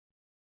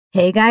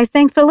Hey guys,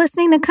 thanks for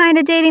listening to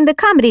Kinda Dating, the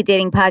comedy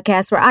dating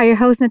podcast where I, your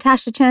host,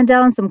 Natasha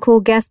Chandel, and some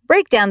cool guests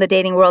break down the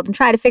dating world and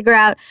try to figure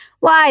out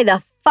why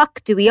the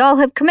fuck do we all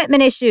have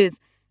commitment issues.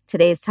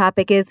 Today's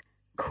topic is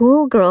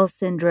cool girl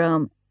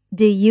syndrome.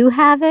 Do you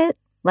have it?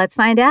 Let's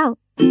find out.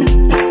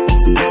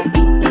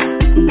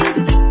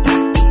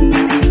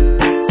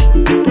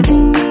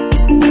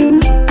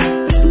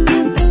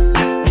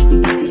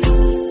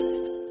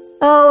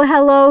 Oh,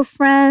 hello,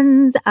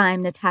 friends.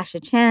 I'm Natasha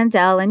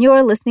Chandel, and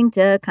you're listening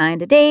to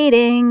Kinda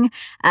Dating.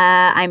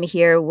 I'm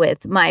here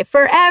with my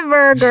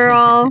forever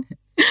girl.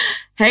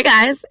 Hey,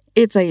 guys.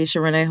 It's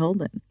Aisha Renee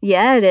Holden.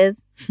 Yeah, it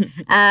is.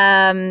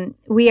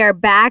 We are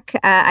back.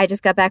 I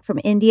just got back from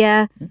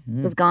India.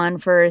 Was gone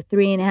for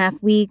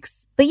 3.5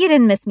 weeks. But you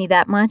didn't miss me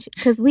that much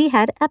because we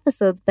had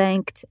episodes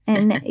banked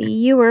and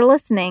you were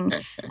listening.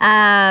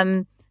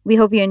 We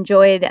hope you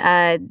enjoyed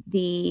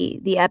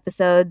the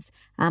episodes.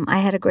 I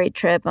had a great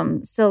trip.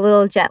 I'm still a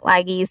little jet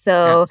laggy,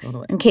 so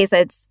totally. In case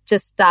I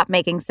just stopped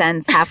making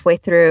sense halfway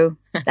through,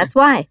 that's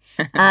why.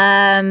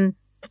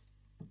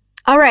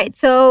 All right.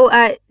 So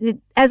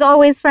as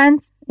always,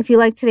 friends, if you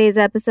like today's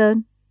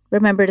episode,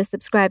 remember to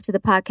subscribe to the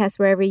podcast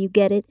wherever you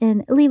get it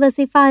and leave us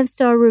a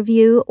 5-star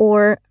review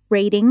or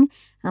rating.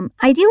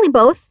 Ideally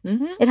both.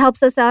 It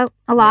helps us out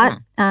a lot.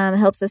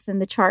 Helps us in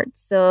the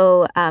charts.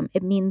 So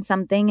it means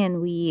something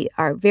and we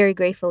are very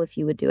grateful if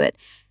you would do it.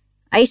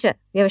 Aisha,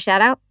 you have a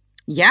shout out?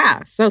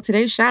 Yeah. So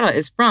today's shout out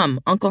is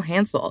from Uncle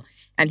Hansel.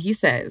 And he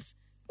says,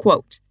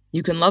 quote,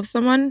 "You can love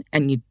someone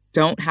and you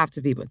don't have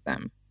to be with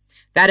them.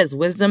 That is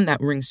wisdom that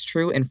rings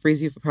true and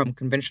frees you from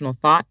conventional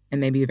thought and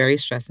may be very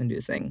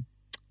stress-inducing.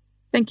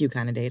 Thank you,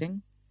 Kinda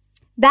Dating."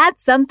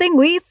 That's something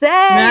we say.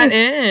 That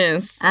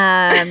is.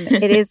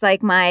 It is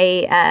like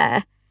my,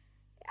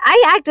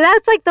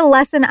 that's like the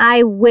lesson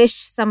I wish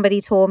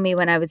somebody told me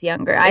when I was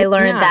younger. I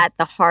learned that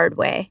the hard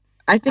way.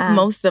 I think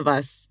most of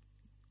us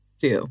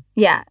do.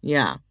 Yeah.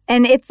 Yeah.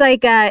 And it's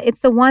like,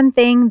 it's the one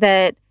thing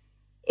that,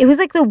 it was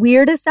like the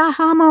weirdest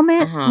aha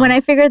moment when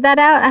I figured that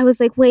out. I was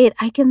like, wait,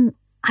 I can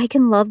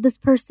love this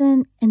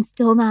person and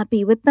still not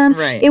be with them.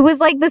 Right. It was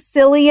like the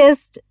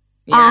silliest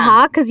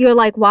aha, because you're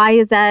like, why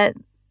is that?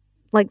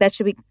 Like, that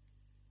should be,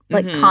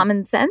 like,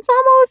 common sense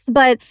almost.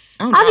 But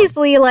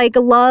obviously, like,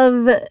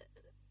 love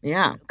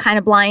kind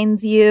of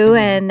blinds you.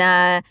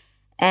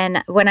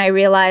 And when I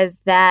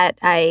realized that,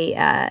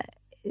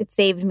 it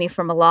saved me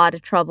from a lot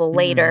of trouble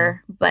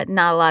later, but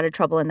not a lot of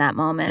trouble in that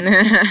moment.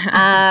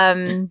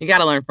 You got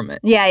to learn from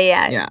it.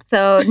 Yeah.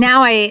 So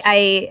now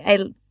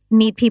I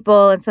meet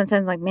people and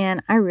sometimes like,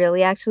 man, I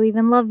really actually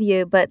even love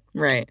you. But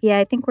yeah,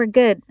 I think we're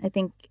good. I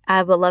think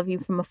I will love you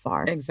from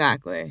afar.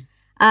 Exactly.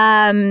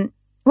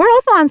 We're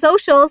also on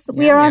socials.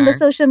 We are on the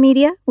social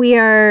media. We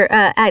are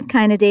at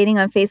Kinda Dating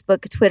on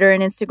Facebook, Twitter,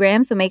 and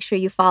Instagram. So make sure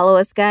you follow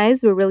us,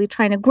 guys. We're really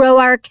trying to grow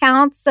our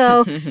account.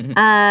 So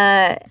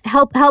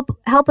help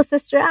a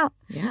sister out.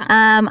 Yeah.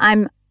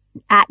 I'm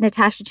at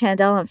Natasha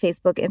Chandel on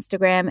Facebook,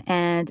 Instagram,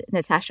 and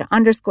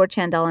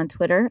Natasha_Chandel on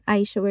Twitter.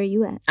 Aisha, where are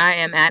you at? I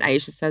am at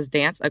Aisha Says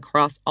Dance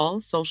across all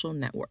social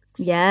networks.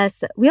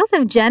 Yes. We also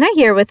have Jenna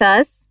here with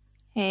us.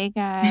 Hey,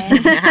 guys.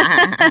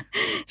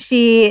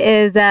 She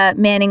is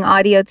manning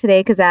audio today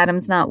because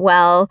Adam's not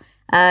well.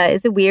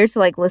 Is it weird to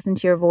like listen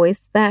to your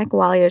voice back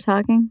while you're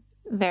talking?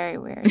 Very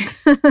weird.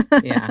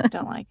 Yeah. I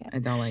don't like it. I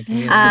don't like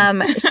it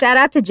either. Shout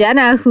out to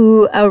Jenna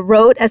who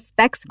wrote a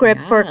spec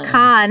script for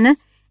Con,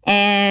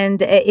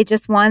 and it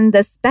just won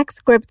the spec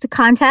script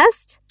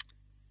contest.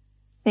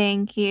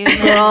 Thank you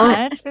very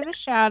much for the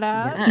shout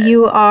out. Yes.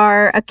 You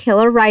are a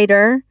killer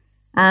writer.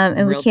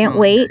 And Real we can't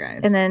wait.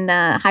 Guys. And then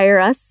hire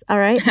us, all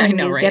right? When I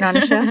know, you right? get on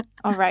a show.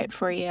 I'll write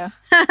for you.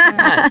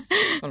 Yes,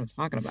 that's what I'm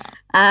talking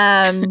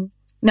about.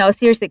 No,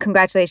 seriously,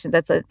 congratulations.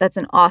 That's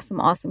an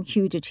awesome,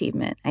 huge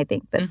achievement. I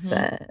think that's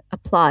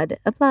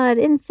applaud,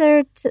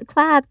 insert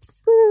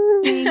claps.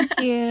 Woo. Thank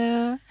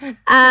you.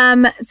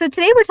 So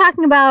today we're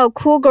talking about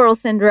cool girl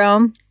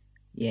syndrome.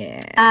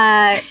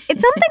 Yeah.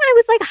 It's something I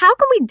was like, how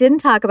come we didn't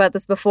talk about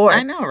this before?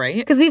 I know, right?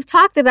 Because we've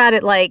talked about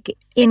it like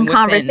in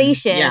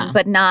conversation, yeah.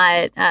 but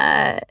not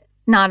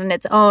on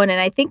its own.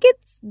 And I think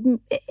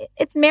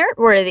it's merit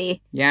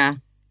worthy. Yeah.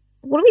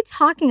 What are we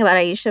talking about,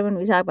 Aisha, when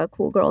we talk about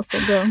cool girl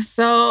syndrome?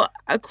 So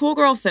a cool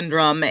girl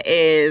syndrome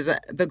is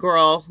the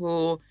girl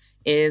who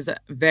is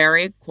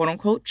very quote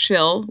unquote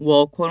chill,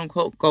 will quote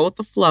unquote go with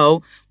the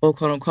flow, will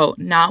quote unquote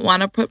not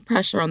want to put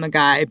pressure on the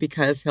guy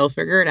because he'll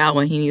figure it out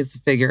when he needs to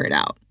figure it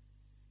out.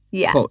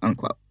 Yeah. Quote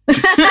unquote.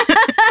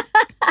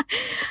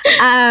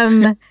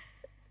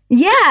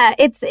 Yeah,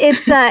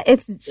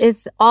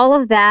 it's all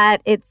of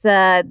that. It's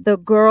the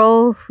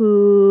girl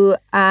who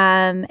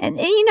and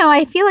you know,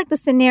 I feel like the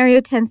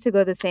scenario tends to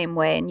go the same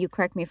way, and you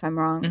correct me if I'm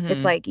wrong.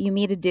 It's like you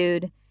meet a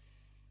dude,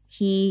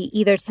 he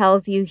either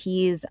tells you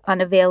he's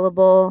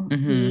unavailable,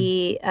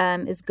 he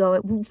is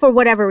going for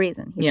whatever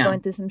reason. He's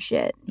going through some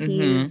shit.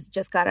 He's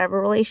just got out of a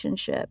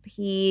relationship.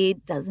 He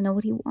doesn't know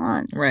what he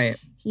wants. Right.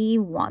 He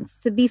wants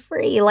to be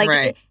free.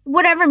 Like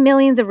whatever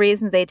millions of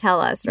reasons they tell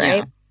us, right?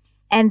 Yeah.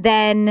 And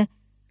then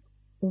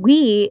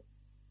we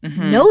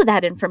know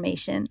that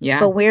information. Yeah.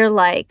 But we're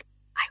like,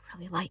 I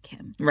really like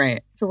him.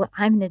 Right. So what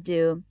I'm going to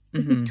do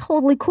is be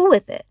totally cool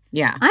with it.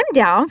 Yeah. I'm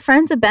down.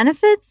 Friends with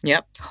benefits.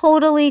 Yep.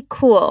 Totally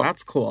cool.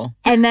 That's cool.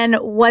 And then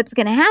what's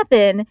going to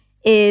happen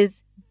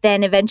is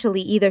then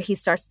eventually either he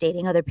starts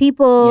dating other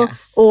people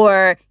Yes.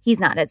 or he's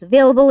not as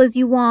available as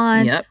you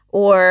want Yep.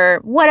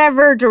 or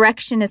whatever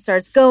direction it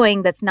starts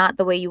going that's not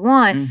the way you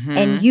want.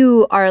 And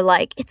you are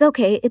like, it's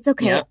okay. It's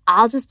okay. Yep.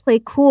 I'll just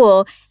play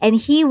cool. And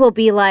he will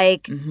be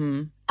like,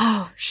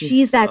 oh,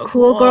 she's that so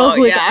cool girl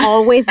who has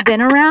always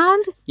been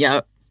around.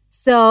 Yep.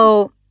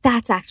 So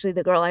that's actually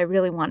the girl I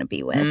really want to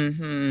be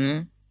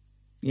with.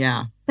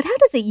 Yeah. But how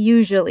does it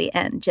usually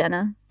end,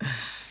 Jenna?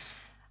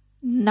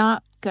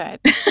 Not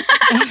good.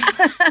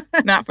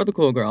 Not for the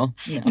cool girl.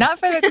 No. Not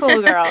for the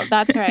cool girl.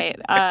 That's right.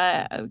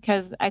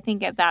 Because I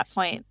think at that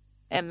point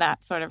in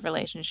that sort of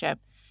relationship,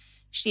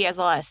 she has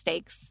a lot of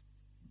stakes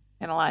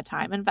and a lot of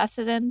time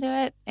invested into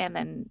it. And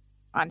then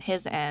on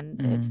his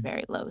end, it's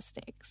very low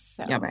stakes.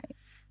 So Right.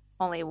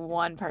 only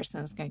one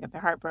person is going to get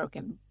their heart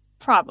broken,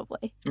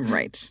 probably.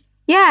 Right.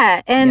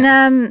 Yeah.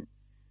 And,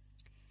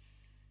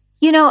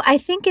 you know, I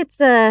think it's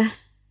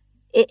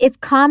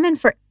common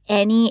for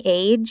any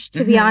age,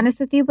 to be honest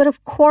with you, but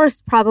of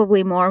course,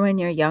 probably more when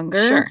you're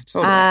younger. Sure,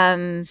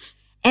 totally.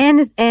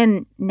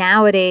 And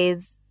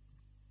nowadays,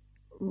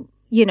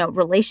 you know,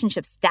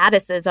 relationship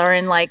statuses are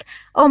in like,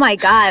 oh my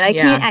God, I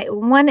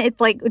can't.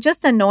 It's like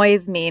just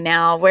annoys me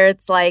now, where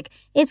it's like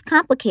it's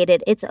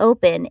complicated, it's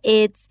open,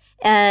 it's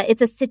a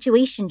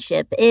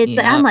situationship.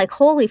 I'm like,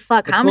 holy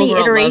fuck, how many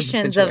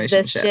iterations of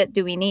this shit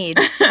do we need?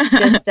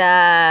 Just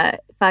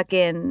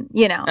fucking,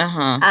 you know.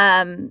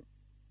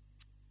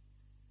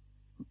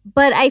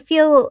 But I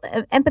feel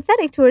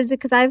empathetic towards it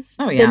because I've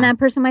been that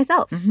person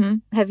myself.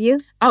 Have you?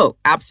 Oh,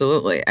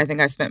 absolutely. I think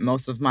I spent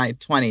most of my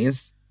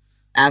 20s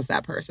as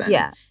that person.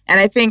 Yeah. And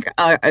I think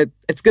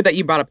it's good that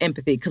you brought up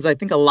empathy because I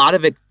think a lot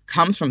of it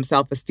comes from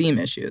self-esteem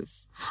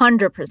issues.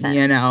 100%.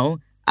 You know,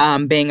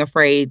 being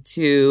afraid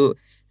to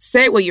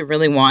say what you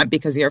really want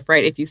because you're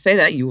afraid if you say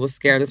that, you will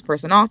scare this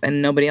person off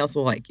and nobody else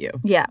will like you.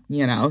 Yeah.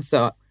 You know,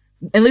 so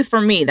at least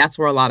for me, that's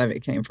where a lot of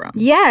it came from.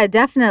 Yeah,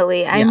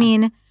 definitely. I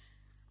mean,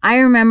 I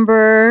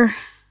remember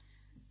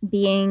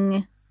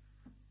being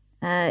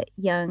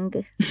young.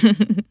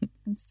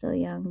 I'm still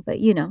young, but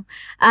you know.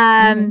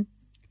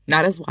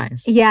 Not as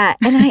wise. Yeah.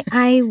 And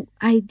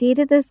I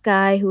dated this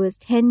guy who was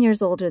 10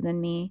 years older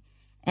than me.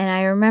 And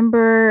I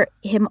remember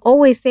him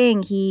always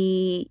saying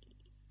he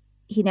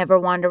never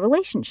wanted a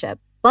relationship.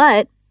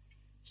 But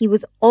he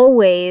was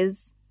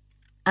always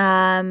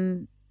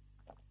wanting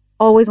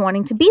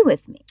to be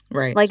with me.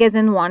 Right. Like as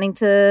in wanting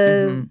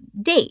to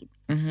date.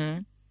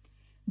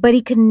 But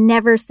he could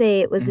never say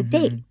it was a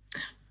date.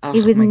 Oh,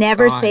 he would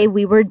never say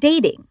we were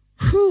dating.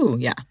 Whew,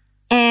 yeah.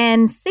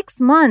 And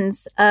 6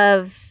 months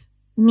of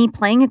me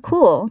playing it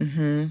cool.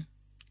 And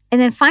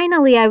then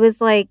finally I was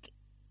like,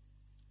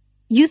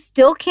 you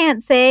still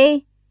can't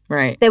say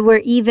that we're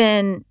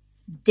even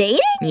dating?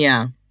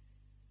 Yeah.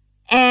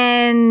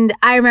 And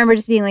I remember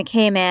just being like,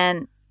 hey,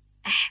 man,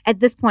 at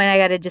this point I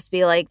got to just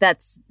be like,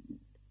 that's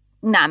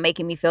not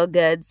making me feel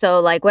good.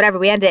 So like whatever,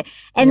 we ended it.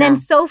 And then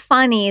so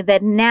funny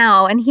that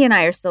now, and he and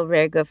I are still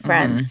very good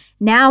friends.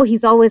 Now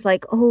he's always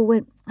like,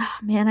 oh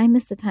man, I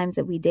miss the times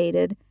that we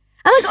dated.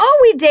 I'm like, oh,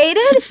 we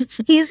dated?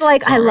 He's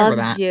like, I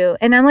loved you.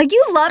 And I'm like,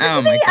 you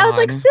loved me? I was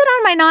like, sit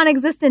on my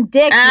non-existent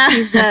dick.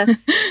 I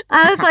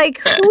was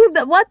like,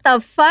 what the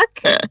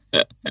fuck?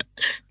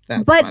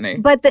 That's funny.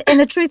 But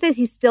the truth is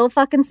he's still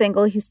fucking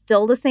single. He's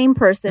still the same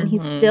person.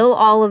 He's still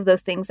all of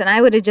those things. And I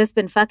would have just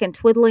been fucking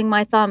twiddling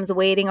my thumbs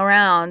waiting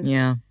around.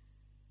 Yeah.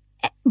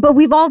 But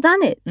we've all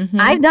done it.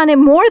 I've done it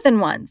more than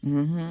once.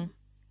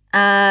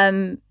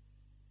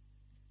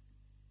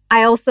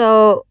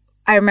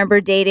 I remember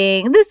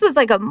dating. This was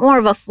like more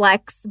of a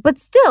flex, but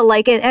still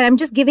like it. And I'm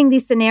just giving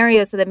these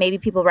scenarios so that maybe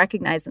people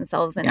recognize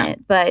themselves in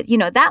it. But, you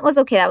know, that was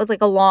okay. That was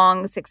like a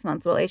long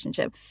 6-month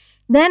relationship.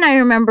 Then I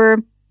remember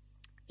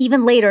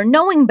even later,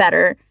 knowing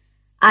better,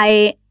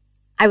 I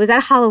was at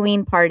a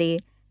Halloween party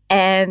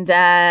and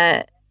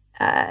I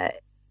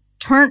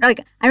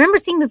remember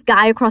seeing this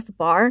guy across the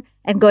bar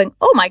and going,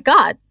 oh my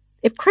God,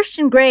 if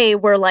Christian Grey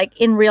were like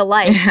in real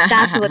life,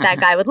 that's what that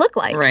guy would look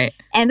like. Right.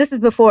 And this is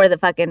before the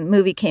fucking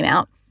movie came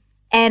out.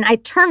 And I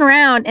turn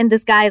around and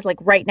this guy is like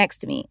right next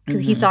to me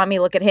because he saw me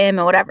look at him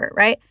and whatever,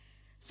 right?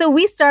 So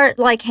we start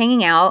like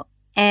hanging out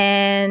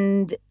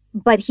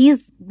but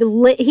he's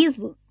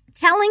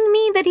telling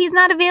me that he's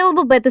not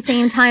available, but at the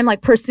same time like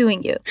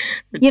pursuing you.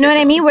 You know what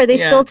I mean? Where they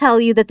still tell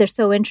you that they're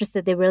so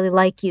interested, they really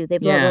like you, they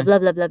blah, blah, blah,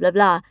 blah, blah, blah,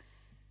 blah.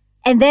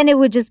 And then it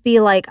would just be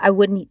like I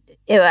would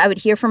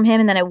hear from him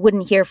and then I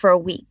wouldn't hear for a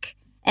week.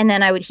 And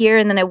then I would hear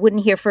and then I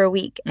wouldn't hear for a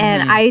week.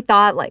 And I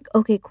thought like,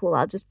 okay, cool,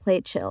 I'll just play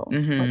it chill.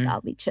 Like I'll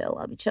be chill.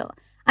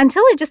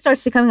 Until it just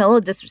starts becoming a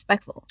little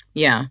disrespectful.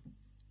 Yeah.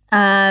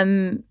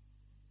 You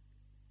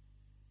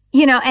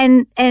know,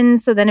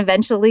 and so then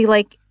eventually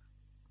like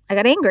I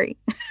got angry.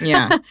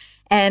 Yeah.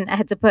 And I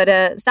had to put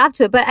a stop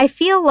to it. But I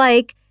feel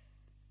like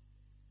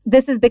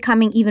this is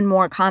becoming even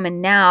more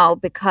common now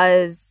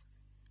because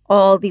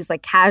all these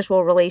like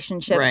casual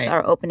relationships Right.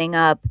 are opening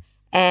up,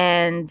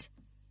 and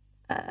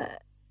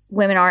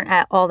women aren't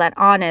at all that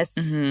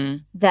honest,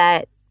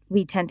 that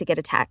we tend to get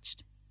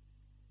attached.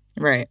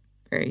 Right.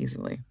 Very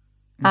easily.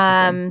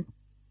 My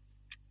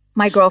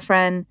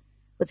girlfriend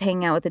was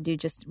hanging out with a dude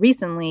just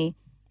recently,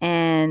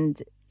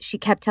 and she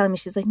kept telling me,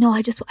 she's like, no,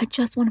 I just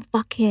want to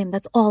fuck him.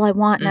 That's all I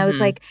want. And I was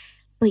like,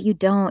 but you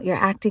don't. You're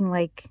acting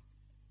like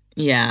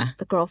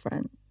the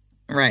girlfriend.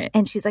 Right.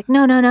 And she's like,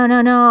 no.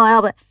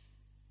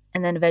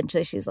 And then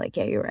eventually she's like,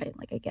 yeah, you're right.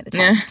 Like, I get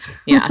attached.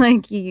 Yeah.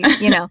 Like,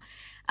 you know.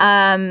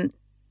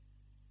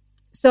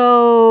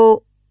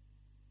 So,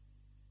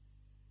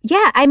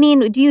 yeah, I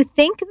mean, do you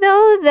think,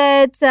 though,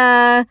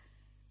 that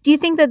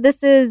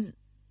this is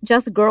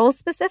just girl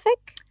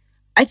specific?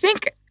 I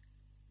think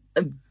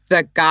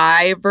the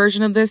guy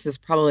version of this is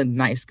probably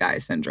nice guy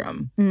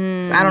syndrome.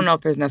 So I don't know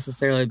if there's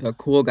necessarily the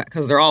cool guy,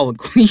 because they're all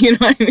cool, you know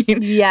what I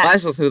mean? Yeah. Well,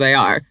 that's just who they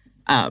are.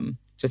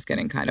 Just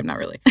kidding, kind of, not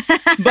really.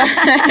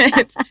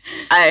 But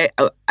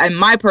in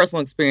my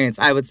personal experience,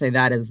 I would say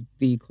that is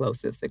the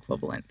closest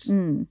equivalent.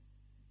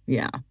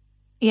 Yeah.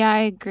 Yeah, I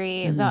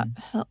agree. The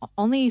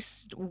only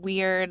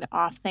weird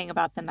off thing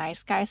about the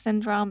nice guy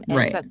syndrome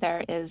is that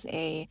there is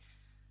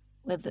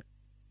with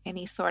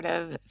any sort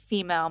of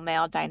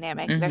female-male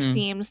dynamic, there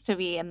seems to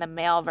be in the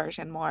male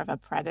version more of a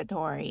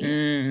predatory,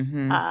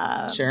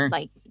 Sure.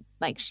 like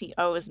she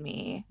owes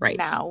me Right.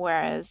 now,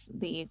 whereas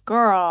the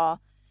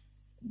girl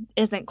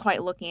isn't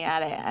quite looking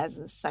at it as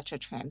such a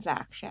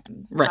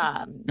transaction.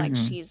 Right. Like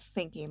she's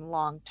thinking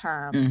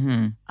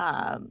long-term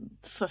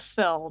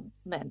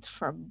fulfillment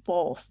for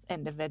both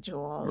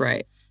individuals.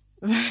 Right.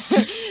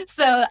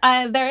 So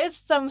there is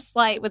some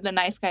slight with the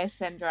nice guy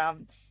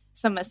syndrome,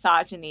 some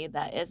misogyny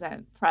that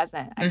isn't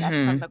present, I guess,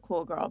 from the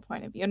cool girl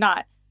point of view.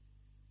 Not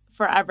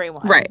for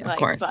everyone. Right, of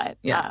course. But,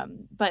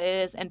 but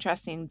it is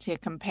interesting to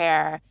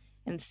compare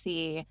and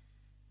see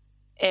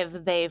if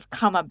they've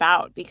come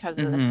about because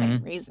of the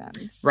same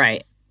reasons.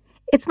 Right.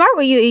 It's smart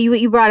what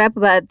you brought up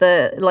about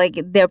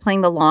they're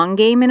playing the long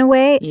game in a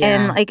way,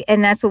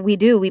 and that's what we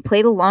do. We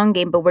play the long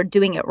game, but we're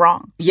doing it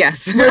wrong.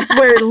 Yes,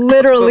 we're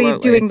literally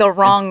doing the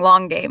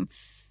long game.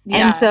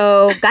 Yeah. And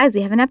so, guys,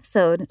 we have an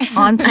episode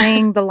on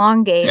playing the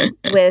long game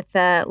with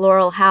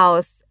Laurel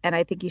House, and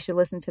I think you should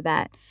listen to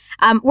that.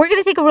 We're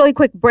going to take a really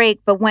quick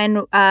break, but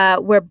when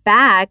we're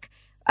back,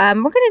 we're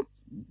going to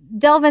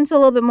delve into a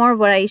little bit more of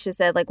what Aisha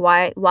said, like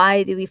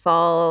why do we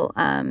fall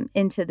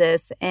into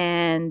this,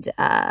 and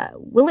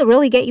will it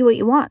really get you what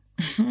you want?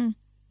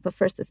 But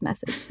first, this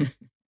message.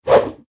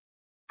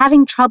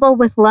 Having trouble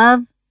with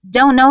love?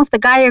 Don't know if the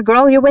guy or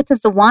girl you're with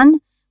is the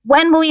one?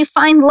 When will you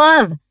find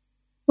love?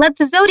 Let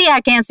the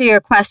Zodiac answer your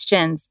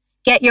questions.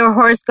 Get your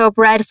horoscope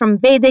read from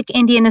Vedic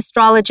Indian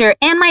astrologer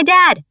and my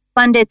dad,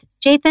 Pandit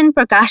Chetan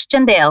Prakash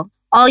Chandel.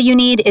 All you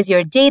need is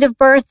your date of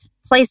birth,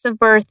 place of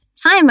birth,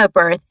 time of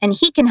birth, and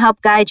he can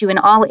help guide you in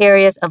all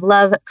areas of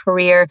love,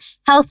 career,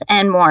 health,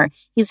 and more.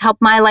 He's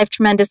helped my life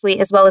tremendously,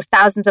 as well as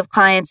thousands of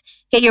clients.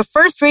 Get your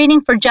first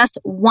reading for just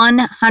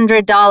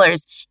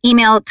 $100.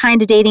 Email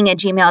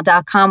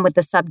kindadating@gmail.com with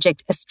the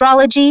subject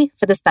astrology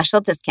for the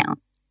special discount.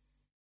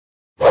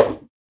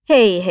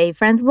 Hey,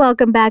 friends.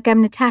 Welcome back.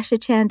 I'm Natasha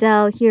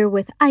Chandel here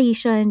with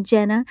Aisha and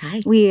Jenna.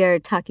 Hi. We are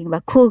talking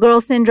about cool girl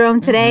syndrome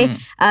today.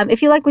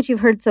 If you like what you've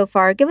heard so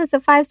far, give us a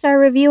 5-star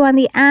review on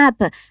the app.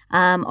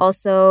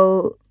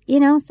 Also,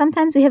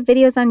 sometimes we have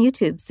videos on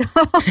YouTube. So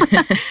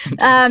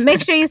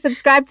make sure you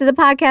subscribe to the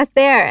podcast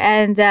there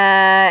and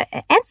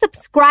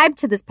subscribe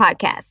to this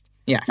podcast.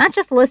 Yes. Not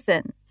just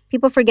listen.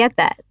 People forget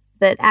that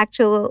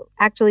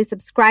actually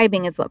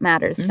subscribing is what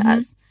matters to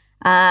us.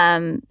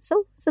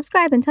 So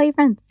subscribe and tell your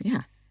friends.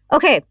 Yeah.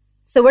 Okay,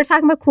 so we're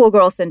talking about cool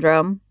girl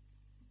syndrome.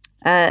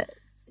 Jenna,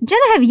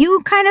 have you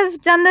kind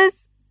of done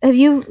this? Have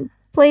you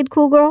played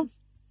cool girl?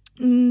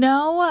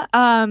 No.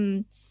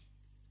 That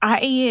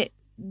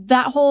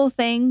whole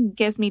thing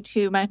gives me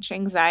too much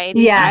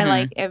anxiety. Yeah. I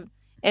like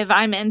if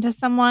I'm into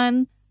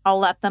someone, I'll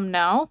let them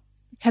know,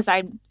 because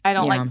I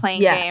don't like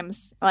playing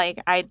games.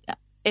 Like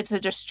it's a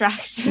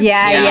distraction.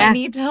 Yeah. I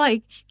need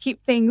to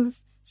keep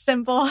things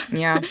simple.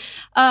 Yeah.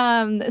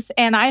 And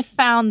I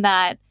found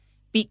that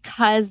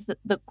because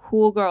the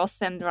cool girl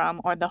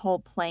syndrome, or the whole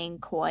playing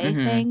coy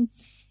thing,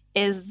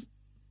 is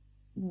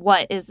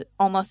what is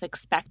almost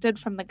expected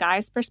from the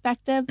guy's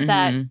perspective,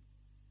 that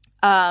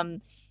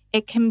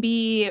it can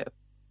be,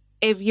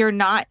 if you're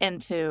not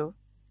into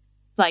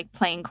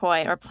playing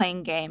coy or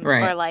playing games,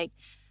 or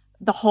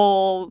the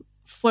whole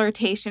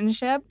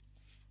flirtationship,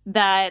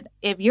 that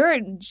if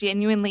you're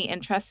genuinely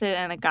interested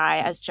in a guy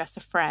as just a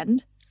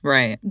friend,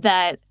 right,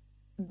 that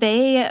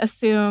they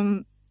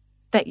assume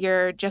that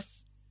you're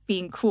just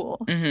being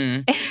cool,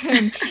 and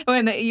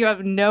when you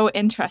have no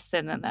interest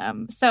in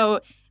them.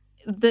 So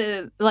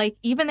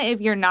even if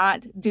you're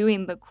not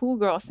doing the cool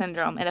girl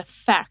syndrome, it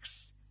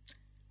affects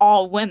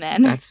all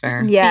women. That's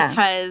fair. Yeah.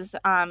 Because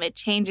it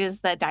changes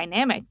the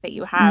dynamic that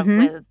you have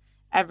with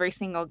every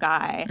single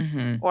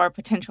guy or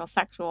potential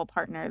sexual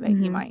partner that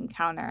you might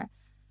encounter.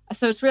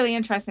 So it's really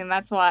interesting.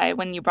 That's why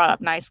when you brought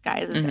up nice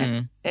guys,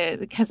 Mhm.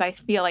 because I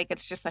feel like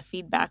it's just a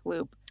feedback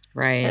loop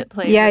Right. that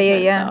plays Yeah, into yeah,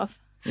 yeah. itself.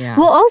 Yeah.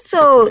 Well, That's a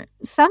good also point.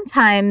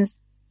 sometimes,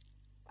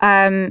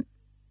 and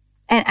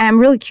I'm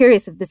really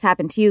curious if this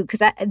happened to you,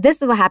 because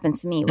this is what happened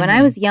to me when I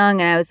Mhm. was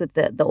young and I was with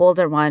the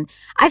older one.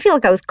 I feel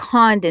like I was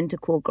conned into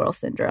cool girl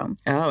syndrome,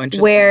 Oh,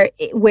 interesting.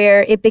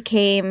 where it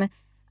became.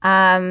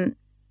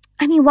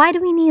 I mean, why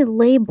do we need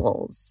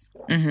labels?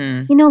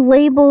 Mhm. You know,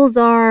 labels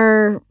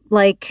are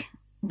like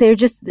they're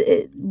just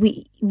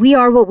we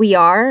are what we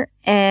are,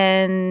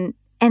 and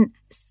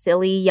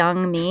silly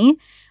young me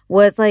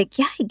was like,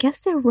 yeah, I guess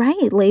they're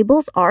right.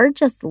 Labels are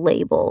just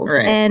labels,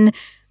 Right. and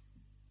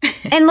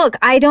look,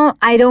 I don't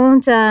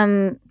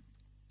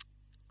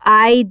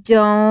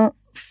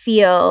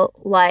feel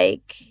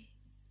like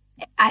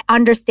I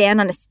understand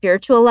on a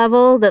spiritual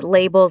level that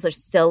labels are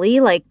silly,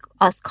 like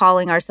us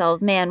calling ourselves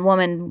man,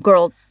 woman,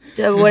 girl,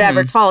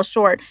 whatever, Mhm. tall,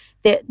 short.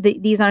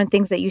 These aren't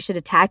things that you should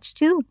attach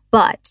to.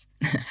 But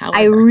However.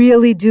 I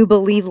really do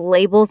believe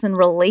labels in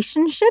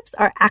relationships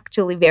are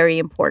actually very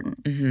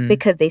important Mhm.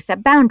 because they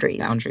set boundaries.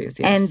 Boundaries,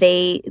 yes. And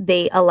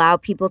they allow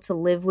people to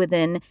live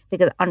within,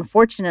 because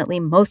unfortunately,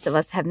 most of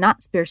us have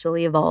not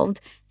spiritually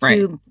evolved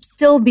to Right.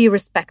 still be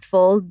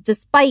respectful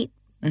despite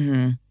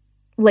Mhm.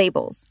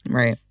 labels.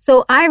 Right.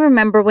 So I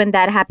remember when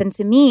that happened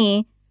to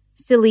me,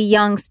 silly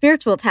young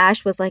spiritual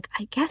Tash was like,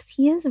 I guess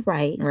he is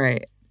right.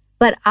 Right.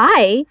 But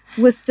I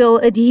was still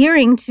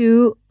adhering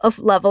to a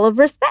level of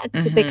respect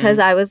Mhm. because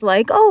I was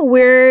like, oh,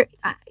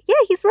 yeah,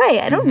 he's right.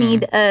 I don't Mhm.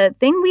 need a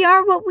thing. We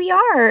are what we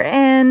are.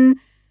 And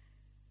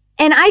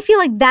I feel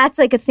like that's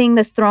like a thing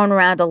that's thrown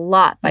around a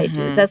lot by Mhm.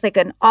 dudes. That's like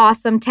an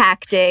awesome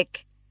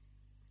tactic.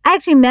 I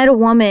actually met a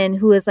woman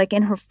who was like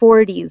in her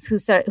 40s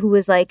who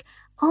was like,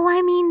 oh,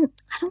 I mean,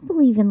 I don't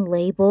believe in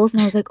labels.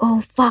 And I was like,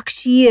 oh, fuck,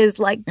 she is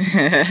like,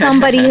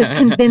 somebody has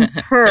convinced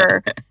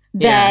her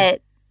Yeah.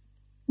 that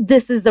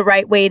this is the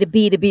right way to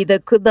be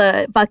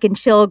the fucking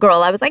chill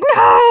girl. I was like,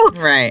 no.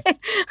 Right.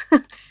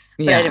 But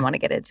Yeah. I didn't want to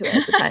get into it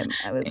at the time.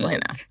 I was You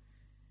like, know.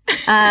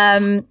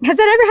 has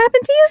that ever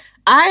happened to you?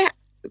 I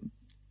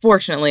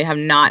fortunately have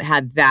not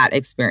had that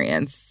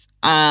experience.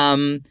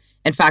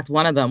 In fact,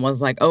 one of them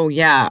was like, oh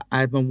yeah,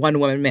 I'm a one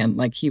woman man.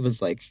 Like he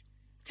was like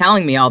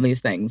telling me all these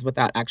things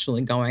without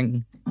actually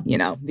going, you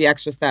know, the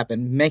extra step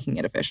and making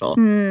it official.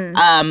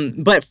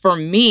 But for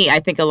me, I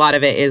think a lot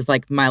of it is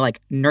like my like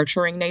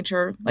nurturing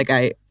nature. Like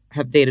I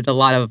have dated a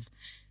lot of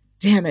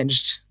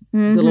damaged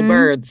little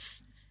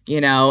birds, you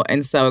know,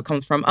 and so it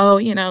comes from, oh,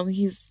 you know,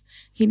 he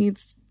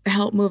needs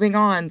help moving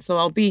on, so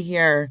I'll be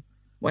here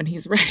when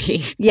he's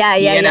ready. Yeah,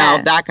 you know,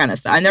 yeah. that kind of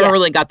stuff. I never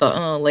really got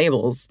the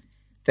labels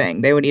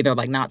thing. They would either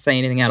like not say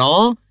anything at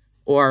all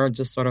or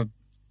just sort of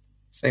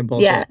say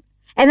bullshit. Yeah.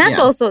 And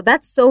that's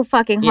that's so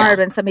fucking hard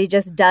Yeah. when somebody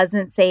just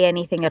doesn't say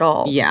anything at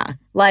all. Yeah.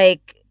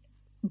 Like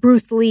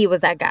Bruce Lee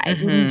was that guy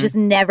who just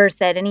never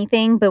said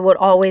anything, but would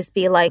always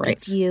be like, Right.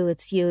 it's you,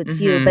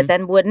 but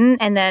then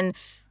wouldn't. And then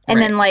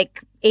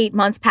like 8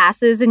 months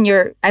passes and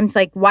I'm just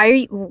like,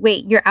 wait,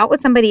 you're out with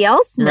somebody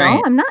else? No,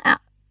 Right. I'm not out.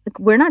 Like,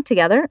 we're not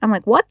together. I'm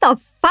like, what the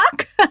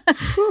fuck?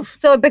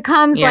 So it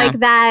becomes Yeah. like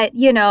that,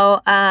 you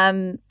know,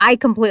 I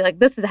completely, like,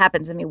 this has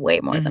happened to me way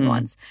more than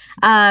once.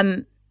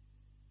 And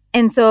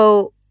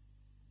so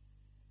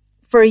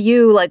for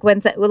you, like,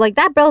 when, like,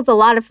 that builds a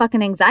lot of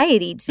fucking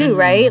anxiety too,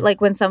 right? Like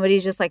when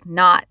somebody's just like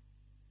not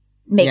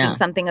making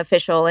something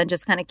official and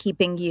just kind of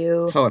keeping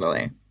you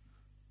Totally.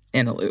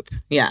 In a loop.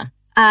 Yeah.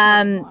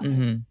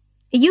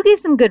 You gave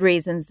some good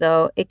reasons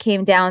though. It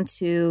came down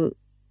to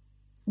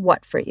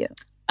what for you?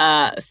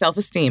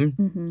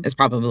 Self-esteem is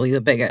probably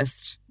the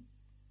biggest.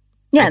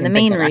 Yeah, I can the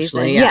think main of, reason.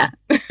 actually, Yeah.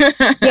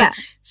 Yeah.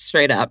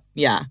 Straight up.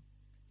 Yeah.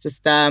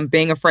 Just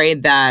being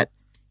afraid that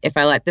if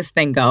I let this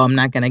thing go, I'm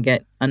not going to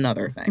get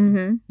another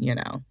thing, you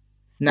know.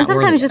 And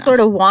sometimes just sort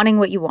of wanting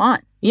what you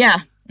want. Yeah.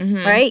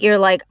 Right? You're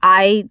like,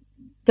 I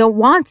don't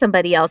want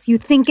somebody else. You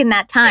think in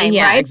that time,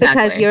 Yeah, right?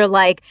 exactly. Because you're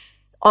like,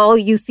 all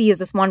you see is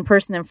this one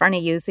person in front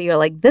of you. So you're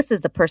like, this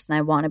is the person I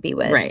want to be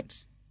with.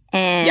 Right.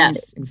 And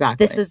yes,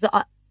 exactly. this is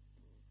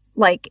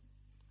like,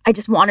 I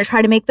just want to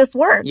try to make this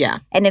work. Yeah.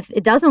 And if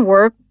it doesn't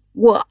work,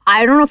 well,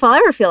 I don't know if I'll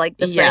ever feel like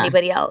this for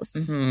anybody else.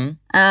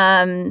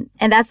 And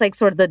that's like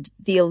sort of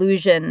the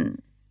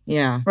illusion.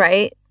 Yeah.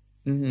 Right?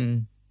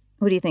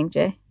 What do you think,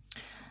 Jay?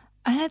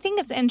 I think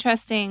it's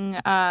interesting.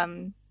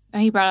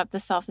 He brought up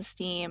the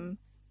self-esteem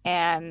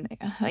and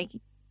like,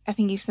 I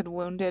think you said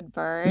wounded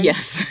bird.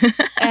 Yes.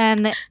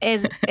 And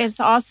it's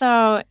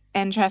also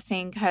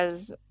interesting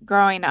because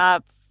growing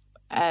up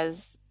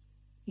as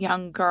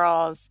young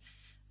girls,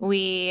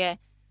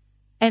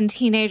 and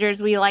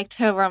teenagers, we like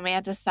to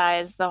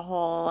romanticize the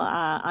whole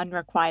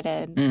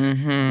unrequited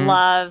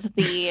love,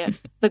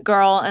 the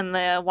girl in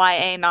the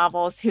YA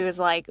novels who is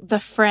like the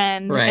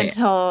friend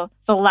until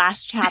the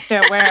last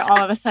chapter where all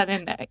of a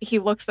sudden he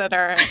looks at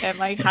her and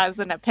like has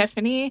an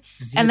epiphany.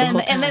 And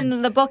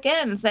then the book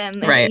ends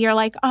and you're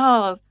like,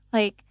 oh,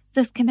 like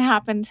this can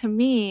happen to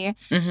me.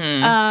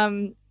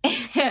 And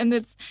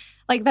it's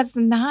like, that's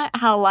not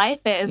how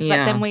life is.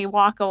 But then we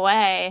walk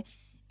away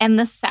And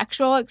the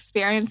sexual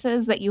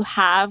experiences that you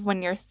have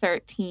when you're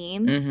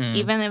 13, Mhm.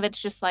 even if it's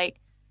just like,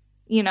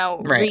 you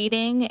know, Right.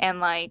 reading and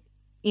like,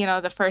 you know,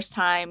 the first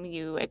time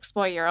you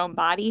explore your own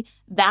body,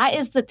 that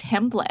is the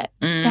template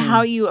to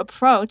how you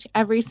approach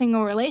every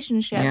single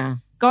relationship Yeah.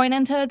 going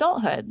into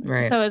adulthood.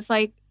 Right. So it's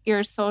like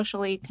you're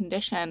socially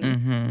conditioned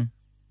Mhm.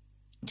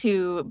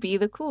 to be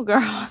the cool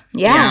girl.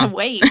 Yeah. To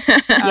wait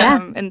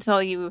Yeah.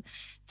 until you,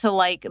 to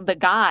like the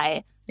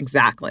guy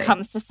Exactly.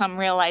 comes to some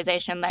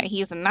realization that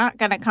he's not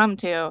going to come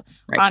to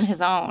Right. on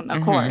his own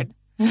accord.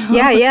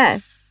 Yeah.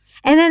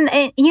 And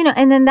then, you know,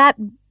 and then that,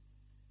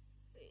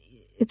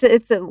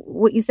 it's a,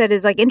 what you said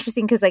is like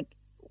interesting because like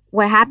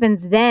what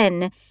happens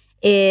then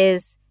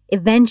is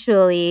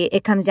eventually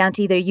it comes down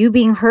to either you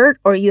being hurt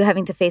or you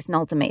having to face an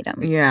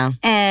ultimatum. Yeah.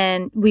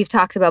 And we've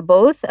talked about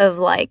both of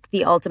like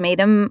the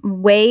ultimatum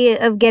way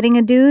of getting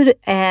a dude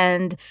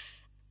and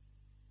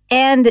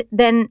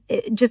then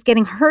just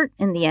getting hurt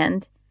in the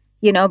end,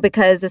 you know,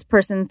 because this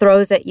person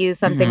throws at you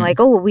something Mhm. like,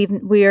 oh, well,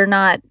 we're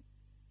not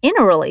in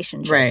a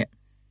relationship. Right.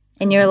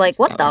 And you're like,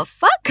 what the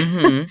fuck?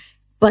 Mhm.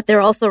 But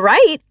they're also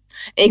right,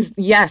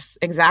 Yes,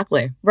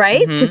 exactly.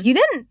 right? Mhm. Because you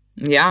didn't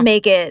Yeah.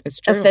 make it It's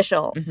true.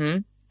 official. hmm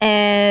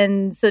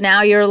And so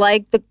now you're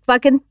like the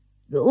fucking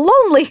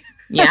lonely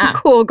Yeah.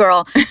 cool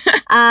girl.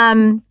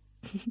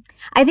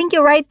 I think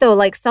you're right though.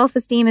 Like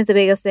self-esteem is the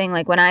biggest thing.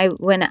 Like when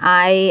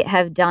I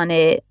have done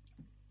it,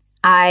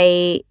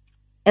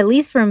 at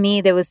least for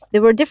me, there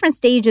were different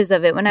stages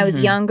of it. When I was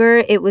Mhm. younger,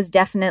 it was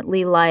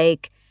definitely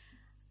like,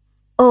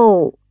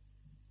 oh,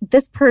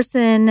 this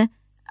person,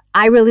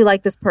 I really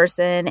like this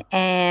person,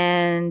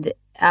 and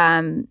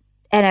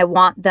I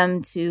want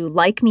them to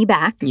like me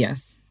back.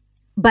 Yes.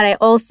 But I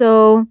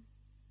also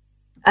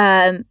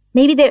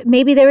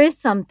maybe there is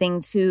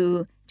something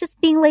to just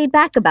being laid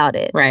back about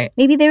it. Right.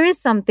 Maybe there is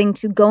something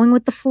to going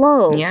with the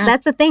flow. Yeah.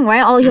 That's the thing,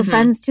 right? All your Mhm.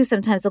 friends too,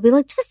 sometimes they'll be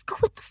like, just go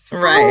with the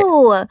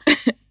flow. Right.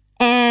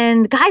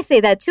 And guys say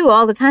that too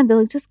all the time. They're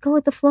like, just go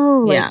with the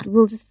flow. Like Yeah.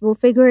 we'll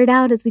figure it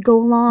out as we go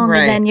along.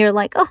 Right. And then you're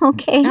like, oh,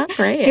 okay. Oh,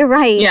 great. You're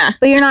right. Yeah.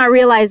 But you're not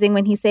realizing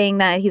when he's saying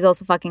that he's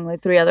also fucking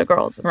like 3 other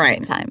girls at the Right.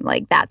 same time.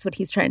 Like that's what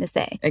he's trying to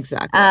say.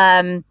 Exactly.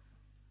 And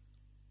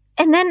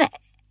then,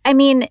 I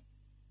mean,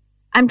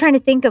 I'm trying to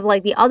think of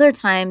like the other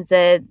times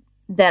that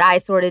I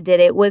sort of did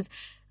it was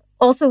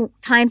also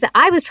times that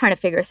I was trying to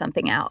figure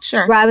something out.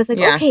 Sure. Where I was like,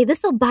 Yeah. okay,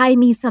 this will buy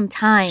me some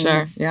time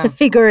Sure. Yeah. to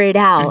figure it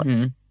out.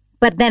 Mhm.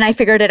 But then I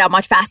figured it out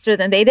much faster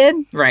than they did.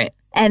 Right.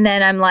 And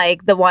then I'm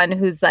like the one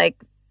who's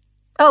like,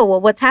 oh,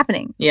 well, what's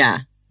happening? Yeah.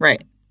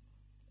 Right.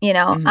 You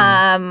know?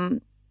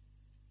 Mhm.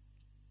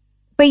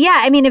 But yeah,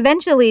 I mean,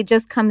 eventually it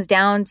just comes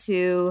down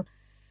to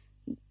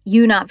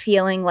you not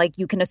feeling like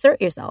you can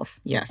assert yourself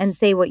Yes. and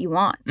say what you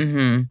want,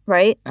 Mm-hmm.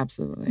 right?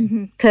 Absolutely.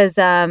 Mhm. Because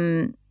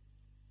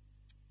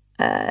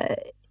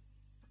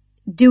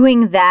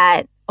doing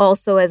that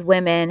also as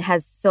women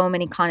has so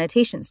many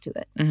connotations to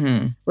it.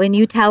 Mm-hmm. When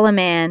you tell a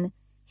man,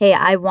 hey,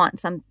 I want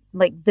some,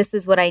 like, this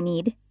is what I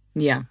need,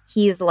 Yeah.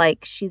 he's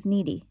like, she's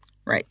needy.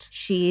 Right.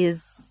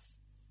 She's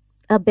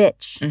a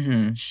bitch.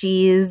 Mm-hmm.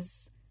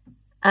 She's,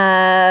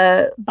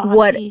 Bossy.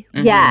 what?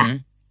 Yeah.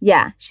 Mhm.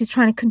 Yeah. She's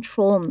trying to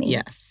control me.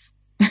 Yes.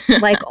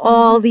 Like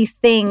all these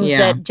things Yeah.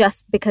 that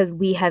just because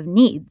we have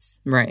needs.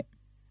 Right.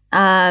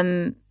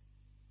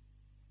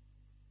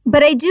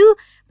 But I do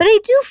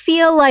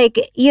feel like,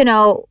 you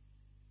know,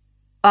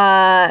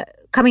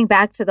 coming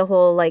back to the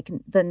whole like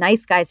the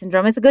nice guy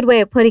syndrome is a good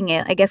way of putting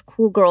it. I guess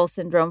cool girl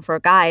syndrome for a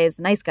guy is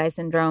nice guy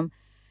syndrome.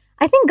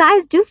 I think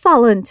guys do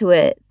fall into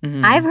it.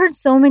 Mhm. I've heard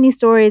so many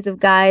stories of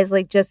guys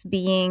like just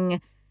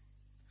being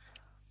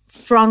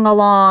strung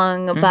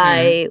along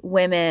by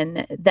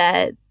women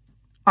that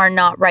are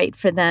not right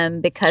for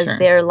them because Sure.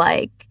 they're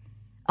like,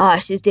 ah,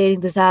 she's dating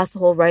this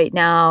asshole right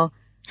now,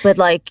 but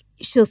like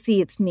she'll see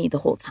it's me the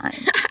whole time.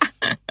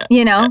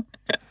 You know?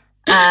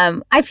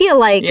 I feel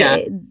like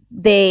Yeah.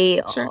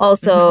 they Sure.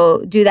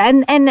 also do that.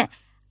 And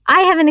I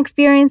haven't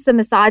experienced the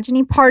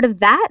misogyny part of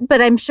that,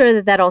 but I'm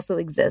sure that also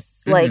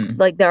exists. Mhm.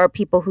 Like there are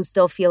people who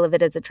still feel of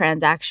it as a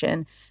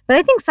transaction. But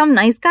I think some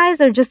nice guys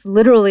are just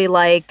literally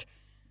like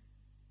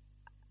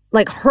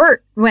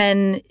hurt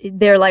when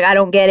they're like, I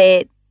don't get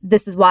it.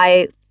 This is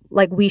why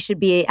like we should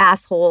be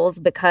assholes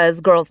because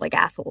girls like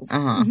assholes.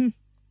 Uh-huh. Mhm.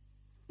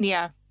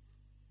 Yeah.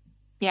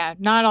 Yeah.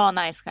 Not all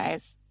nice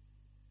guys,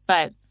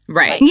 but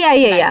Right. Like, Yeah.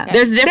 nice guys.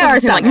 There's a There are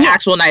difference between some, like yeah.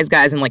 actual nice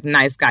guys and like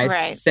nice guy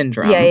Right.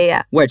 syndrome.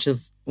 Yeah. Which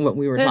is what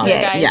we were Those are talking Yeah.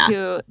 about. guys Yeah.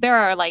 who, there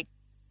are like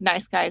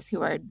nice guys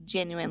who are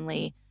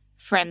genuinely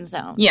friend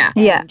zone. Yeah.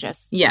 And Yeah.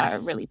 just Yes.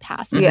 are really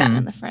passive Yeah.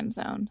 in the friend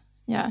zone.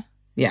 Yeah.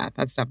 Yeah.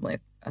 That's definitely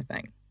a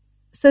thing.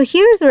 So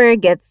here's where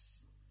it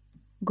gets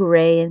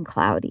gray and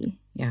cloudy.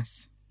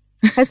 Yes.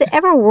 Has it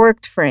ever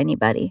worked for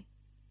anybody?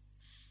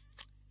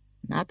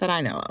 Not that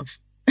I know of.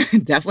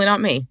 Definitely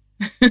not me.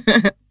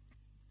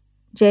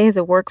 Jay, has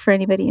it worked for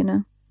anybody you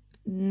know?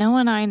 No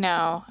one I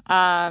know,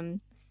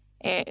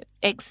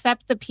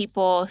 except the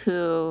people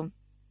who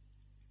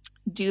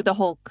do the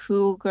whole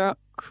cool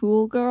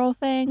girl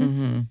thing.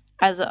 Mm-hmm.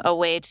 as a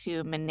way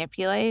to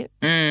manipulate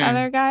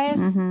other guys,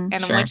 and in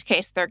Sure. which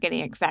case they're getting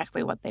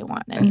exactly what they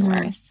want That's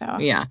anyway. right. So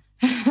Yeah.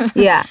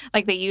 Yeah.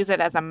 like they use it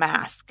as a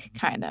mask,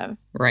 kind of.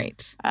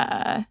 Right.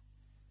 If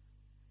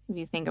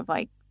you think of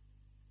like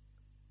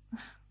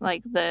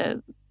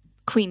the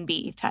queen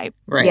bee type.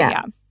 Right.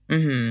 Yeah.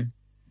 Mm-hmm.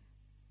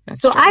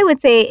 That's So true. I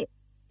would say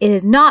it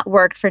has not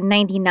worked for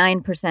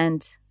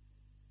 99%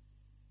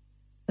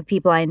 of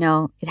people I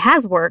know. It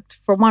has worked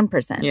for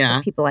 1% Yeah.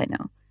 of people I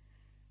know.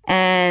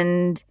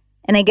 And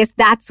I guess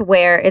that's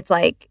where it's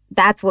like,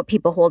 that's what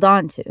people hold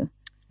on to.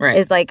 Right.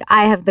 Is like,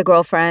 I have the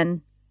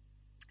girlfriend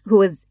who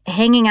was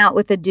hanging out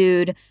with a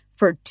dude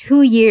for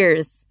 2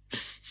 years.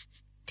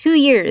 2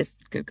 years.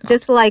 Good God.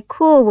 Just like,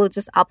 cool,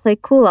 I'll play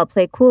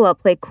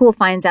cool.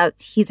 Finds out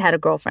he's had a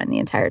girlfriend the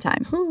entire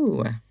time.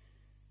 Ooh.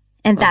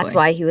 And that's Lovely.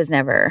 why he was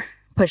never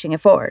pushing it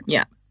forward.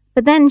 Yeah.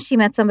 But then she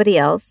met somebody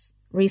else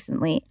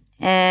recently,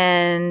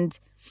 and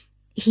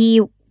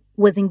he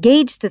was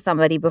engaged to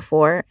somebody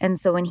before. And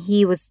so when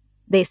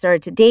they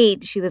started to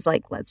date, she was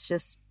like, let's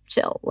just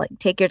chill, like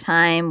take your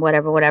time,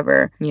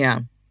 whatever. Yeah.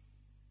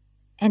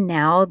 And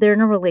now they're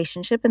in a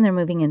relationship and they're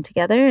moving in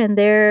together and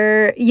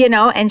they're,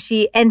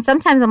 and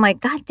sometimes I'm like,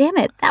 God damn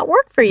it, that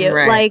worked for you.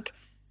 Right. Like,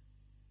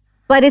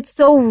 but it's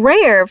so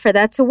rare for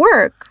that to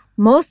work.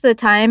 Most of the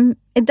time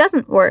it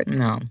doesn't work.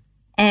 No.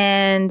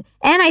 And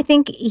I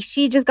think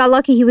she just got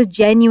lucky. He was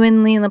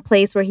genuinely in the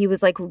place where he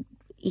was like,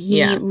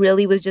 he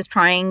really was just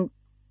trying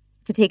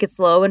to take it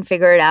slow and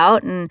figure it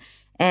out.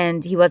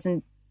 And he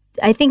wasn't,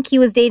 I think he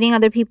was dating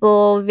other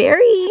people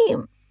very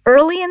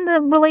early in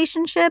the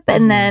relationship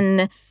and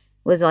then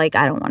was like,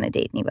 I don't want to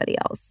date anybody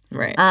else.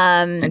 Right.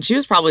 And she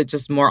was probably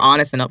just more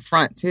honest and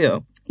upfront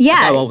too.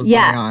 Yeah. About what was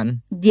going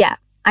on. Yeah.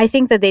 I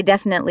think that they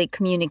definitely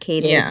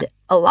communicated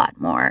a lot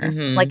more.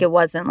 Mhm. Like it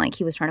wasn't like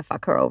he was trying to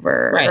fuck her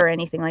over Right. or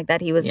anything like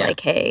that. He was like,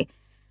 hey,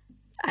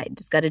 I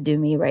just got to do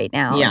me right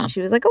now. Yeah. And she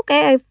was like,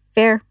 okay,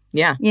 fair.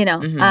 Yeah.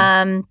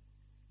 Mhm.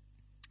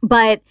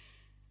 But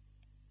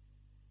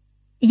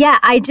yeah,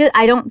 I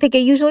don't think it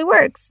usually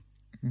works.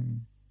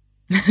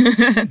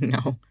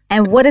 No.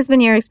 And what has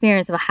been your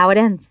experience of how it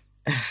ends?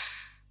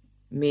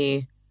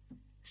 Me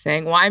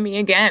saying, why me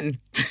again?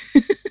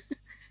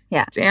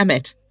 Yeah. Damn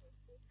it.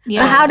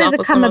 Yeah. But how does Myself it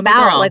with come some other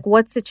about? girl. Like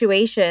what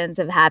situations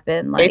have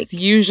happened? Like It's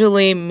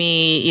usually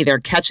me either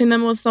catching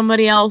them with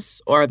somebody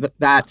else or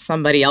that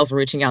somebody else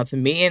reaching out to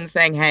me and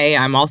saying, hey,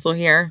 I'm also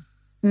here.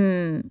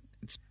 mm,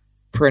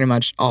 Pretty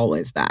much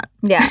always that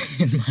yeah.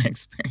 in my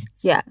experience.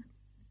 Yeah.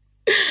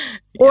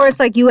 Or it's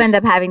like you end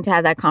up having to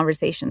have that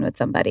conversation with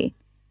somebody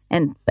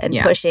and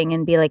Yeah. pushing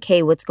and be like,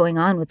 hey, what's going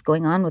on?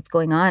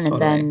 Totally.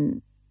 And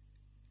then,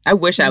 I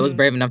wish I was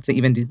brave enough to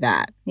even do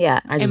that. yeah.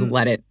 I just And-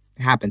 let it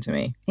happen to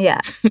me. Yeah.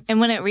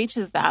 And when it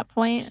reaches that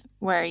point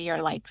where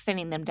you're like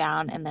sitting them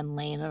down and then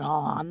laying it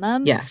all on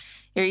them,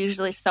 Yes. you're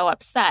usually so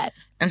upset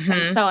Mhm.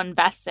 and so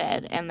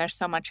invested, and there's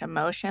so much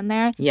emotion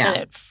there Yeah. that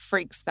it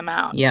freaks them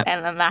out. Yep.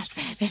 And then that's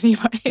it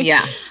anyway.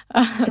 Yeah.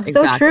 It's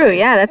so Exactly. true.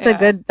 Yeah.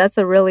 Yeah. That's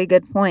a really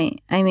good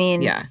point. I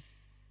mean, Yeah.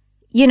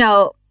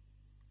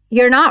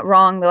 You're not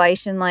wrong though,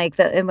 Aishan. Like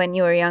when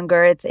you were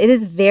younger, it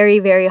is very,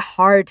 very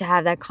hard to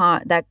have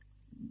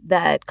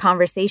that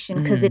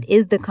conversation because it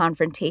is the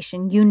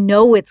confrontation. You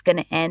know it's going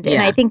to end, and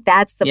Yeah. I think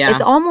that's the. Yeah.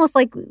 It's almost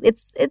like it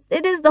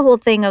is the whole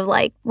thing of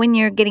like when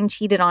you're getting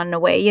cheated on in a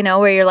way,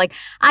 where you're like,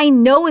 I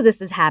know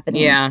this is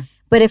happening, Yeah.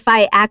 but if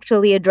I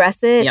actually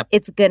address it, Yep.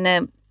 it's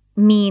gonna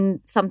mean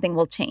something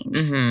will change.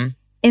 Hmm.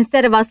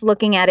 Instead of us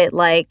looking at it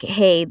like,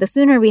 hey, the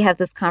sooner we have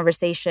this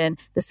conversation,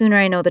 the sooner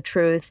I know the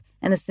truth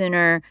and the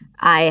sooner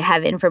I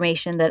have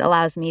information that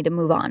allows me to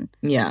move on.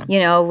 Yeah.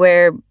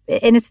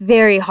 And it's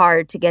very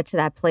hard to get to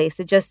that place.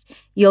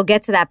 You'll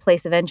get to that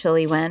place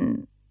eventually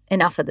when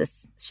enough of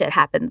this shit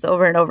happens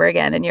over and over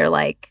again. And you're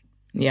like,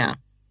 Yeah.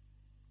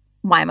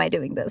 why am I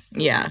doing this?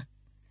 Yeah.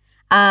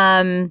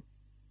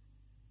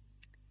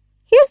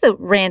 Here's a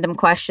random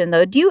question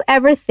though. Do you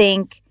ever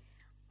think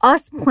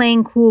us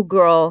playing cool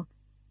girl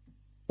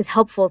is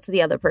helpful to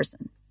the other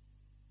person?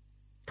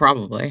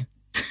 Probably.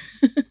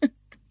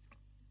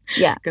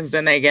 Yeah. Because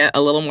then they get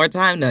a little more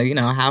time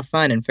to, have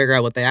fun and figure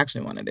out what they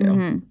actually want to do.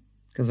 Mhm.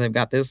 Because they've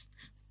got this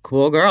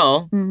cool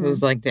girl Mhm.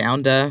 who's like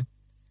down to,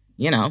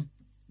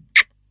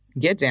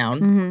 get down.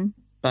 Mhm.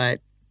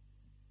 But,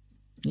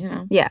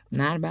 Yeah.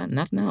 not about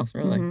nothing else,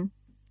 really. Mhm.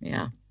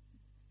 Yeah.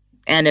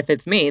 And if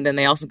it's me, then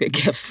they also get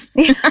gifts.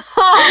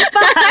 Oh,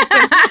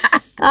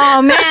 fuck.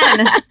 Oh, man.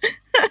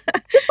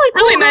 Just play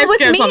cool Really girl nice with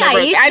gifts me, on their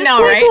birthday. Aish. I Just know,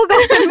 play right? cool girl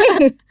with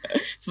me.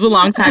 This is a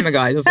long time ago.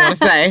 I just want to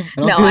say. I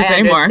don't No, do this I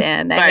anymore.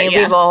 understand. I But, mean,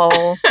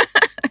 yeah.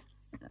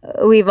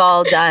 we've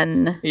all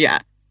done Yeah.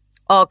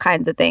 all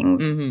kinds of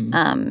things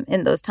Hmm.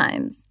 in those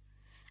times.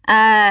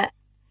 I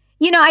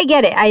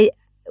get it.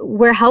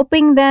 We're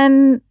helping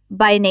them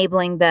by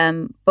enabling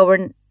them, but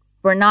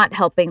we're not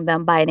helping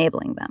them by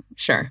enabling them.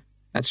 Sure.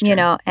 That's true. And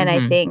I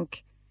Mhm.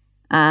 think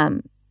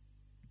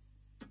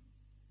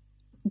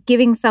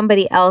giving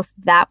somebody else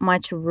that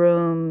much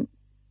room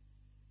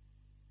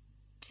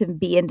to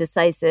be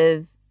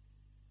indecisive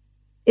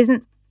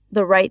isn't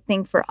the right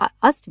thing for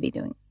us to be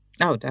doing.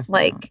 Oh,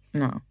 definitely. Like,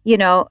 no.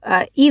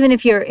 Even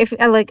if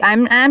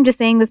I'm just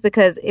saying this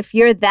because if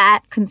you're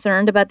that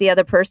concerned about the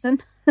other person,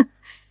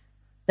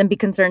 then be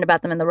concerned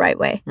about them in the right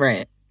way.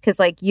 Right. Because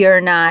like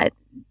you're not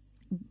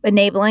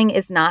enabling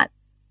is not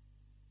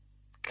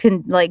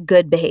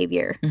good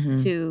behavior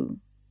to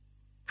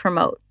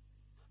promote.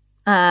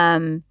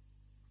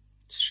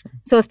 It's true.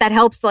 So if that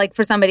helps, like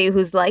for somebody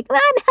who's like,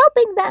 I'm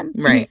helping them,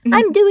 Right.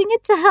 I'm doing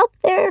it to help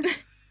their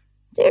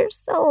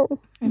soul.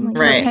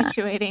 Right.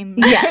 Perpetuating.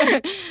 Yeah.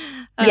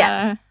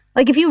 Yeah.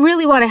 Like if you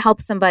really want to help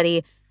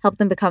somebody, help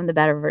them become the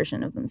better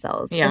version of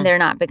themselves. Yeah. And they're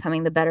not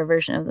becoming the better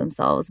version of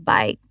themselves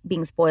by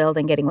being spoiled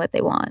and getting what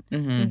they want.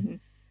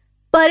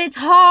 But it's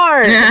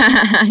hard.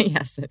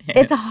 Yes, it is.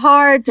 It's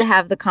hard to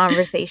have the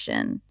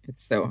conversation.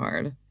 It's so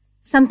hard.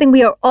 Something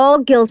we are all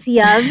guilty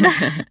of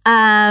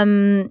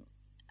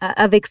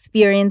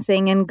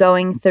experiencing and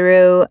going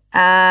through.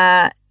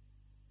 Do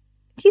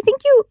you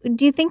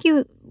think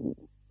you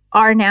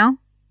are now?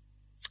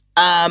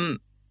 And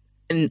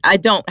I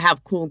don't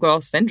have cool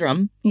girl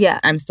syndrome. Yeah.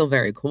 I'm still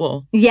very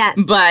cool. Yes.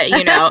 But,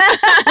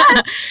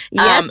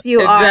 yes,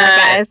 you are,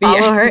 guys.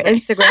 Follow her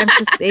Instagram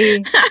to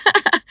see.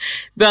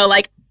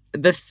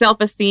 The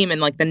self-esteem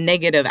and like the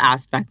negative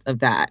aspect of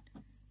that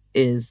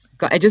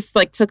it just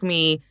like took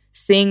me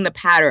seeing the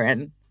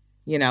pattern.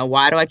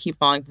 Why do I keep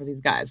falling for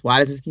these guys?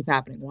 Why does this keep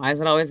happening? Why is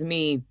it always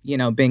me,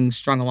 being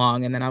strung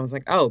along? And then I was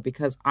like, oh,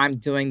 because I'm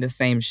doing the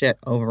same shit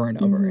over and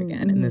over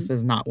again. And this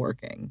is not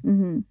working.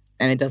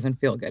 And it doesn't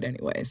feel good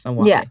anyway. So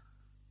why? Yeah.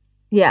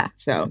 Yeah.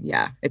 So,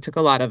 yeah, it took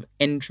a lot of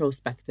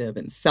introspective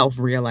and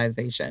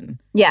self-realization.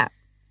 Yeah.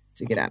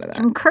 To get out of that.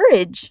 And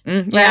courage,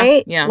 yeah,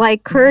 right? Yeah.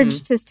 Like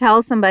courage to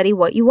tell somebody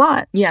what you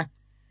want. Yeah.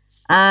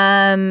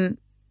 I'm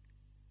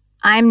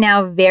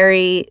now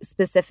very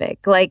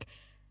specific. Like,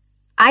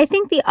 I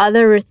think the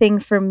other thing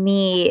for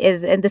me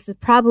is, and this is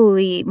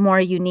probably more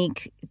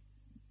unique,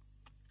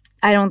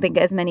 I don't think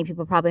as many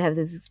people probably have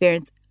this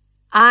experience.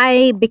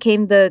 I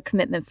became the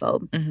commitment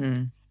phobe.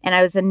 And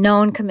I was a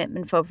known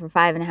commitment phobe for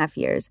 5.5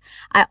 years.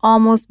 I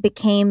almost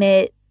became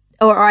it,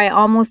 or I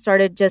almost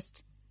started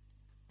just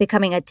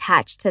becoming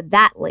attached to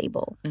that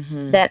label.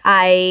 That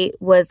I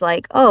was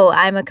like, oh,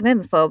 I'm a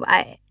commitment phobe.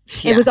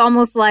 It was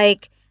almost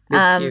like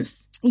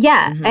excuse.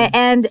 Yeah.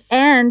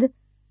 And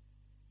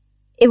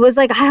it was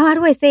like, how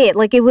do I say it?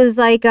 Like it was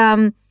like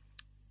a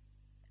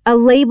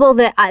label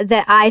that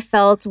I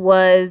felt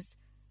was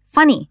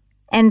funny.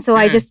 And so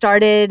I just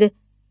started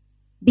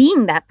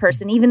being that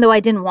person, even though I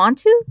didn't want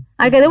to.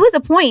 Like there was a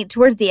point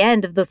towards the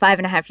end of those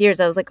 5.5 years,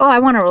 I was like, oh, I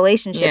want a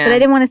relationship, but I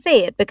didn't want to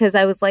say it because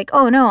I was like,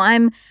 oh no,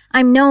 I'm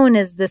known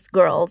as this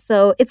girl,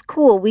 so it's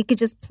cool. We could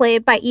just play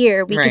it by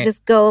ear. We could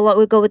just go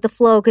with the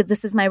flow because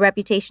this is my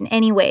reputation,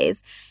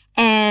 anyways.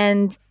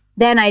 And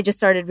then I just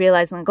started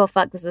realizing, like, oh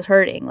fuck, this is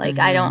hurting. Like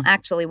I don't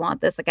actually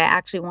want this. Like I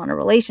actually want a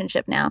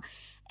relationship now,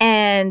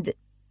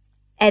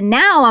 And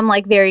now I'm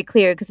like very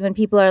clear because when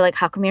people are like,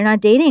 how come you're not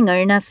dating or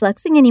you're not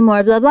flexing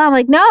anymore, blah, blah. I'm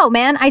like, no,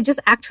 man, I just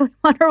actually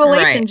want a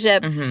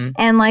relationship. Right.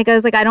 And like, I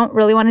was like, I don't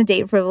really want to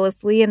date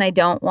frivolously and I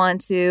don't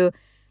want to.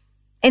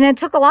 And it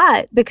took a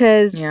lot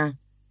because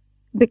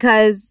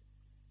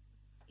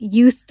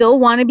you still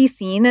want to be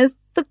seen as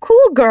the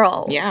cool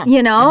girl,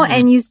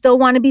 and you still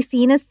want to be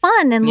seen as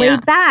fun and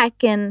laid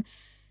back. And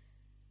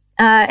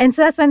so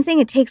that's why I'm saying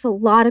it takes a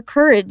lot of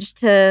courage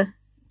to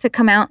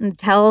come out and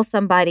tell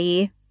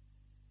somebody,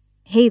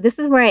 hey, this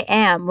is where I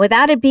am,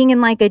 without it being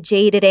in like a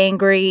jaded,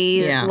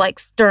 angry, like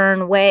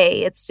stern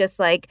way. It's just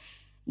like,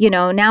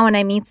 now when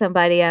I meet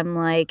somebody, I'm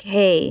like,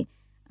 hey,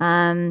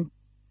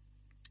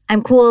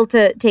 I'm cool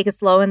to take it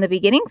slow in the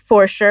beginning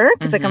for sure.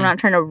 Because like I'm not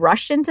trying to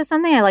rush into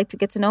something. I like to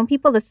get to know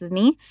people. This is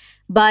me.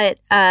 But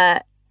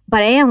I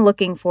am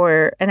looking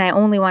for, and I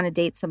only want to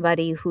date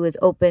somebody who is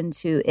open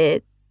to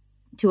it,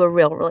 to a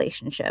real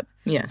relationship.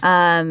 Yes.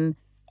 And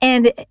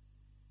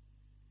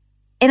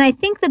I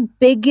think the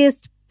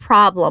biggest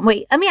problem.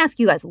 Wait, let me ask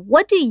you guys,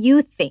 what do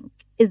you think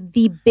is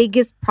the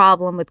biggest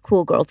problem with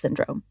cool girl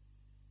syndrome?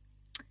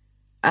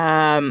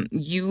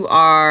 You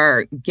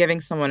are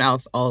giving someone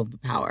else all of the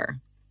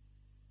power.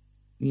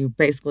 You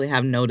basically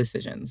have no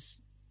decisions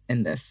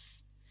in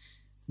this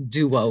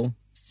duo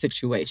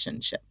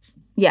situationship.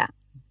 Yeah.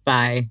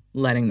 By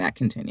letting that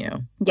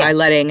continue. Yeah. By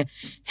letting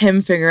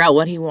him figure out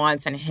what he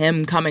wants and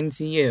him coming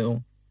to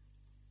you.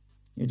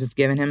 You're just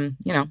giving him,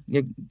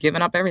 you're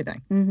giving up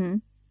everything. Mm-hmm.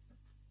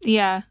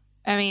 Yeah.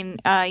 I mean,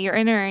 you're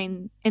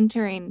entering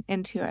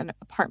into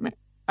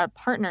a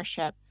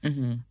partnership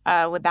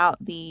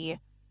without the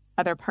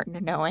other partner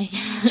knowing.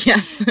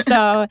 Yes.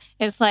 So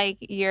it's like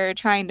you're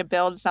trying to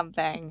build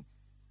something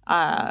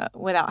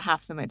without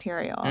half the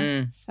material.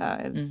 So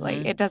it's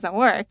like it doesn't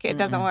work. It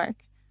doesn't work.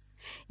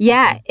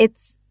 Yeah,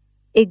 it's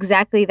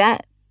exactly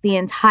that. The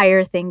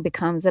entire thing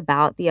becomes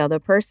about the other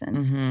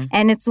person.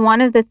 And it's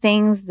one of the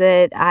things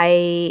that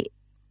a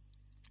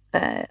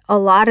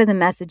lot of the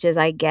messages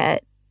I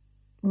get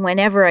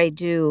whenever I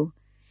do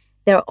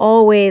they're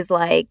always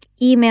like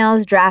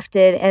emails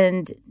drafted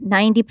and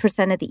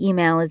 90% of the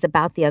email is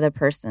about the other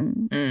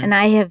person. And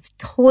I have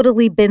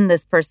totally been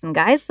this person,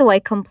 guys. So I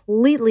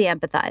completely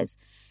empathize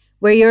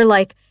where you're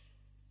like,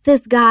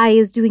 this guy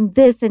is doing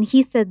this and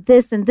he said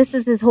this and this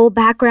is his whole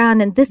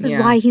background and this is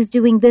why he's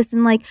doing this.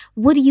 And like,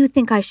 what do you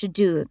think I should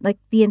do? Like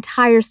the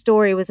entire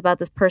story was about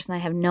this person I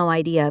have no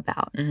idea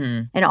about.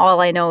 And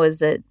all I know is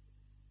that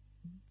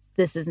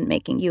this isn't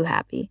making you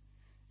happy.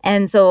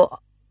 And so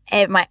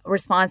my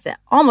response to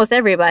almost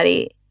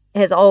everybody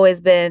has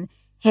always been,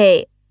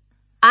 hey,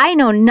 I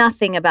know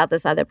nothing about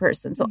this other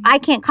person, so I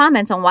can't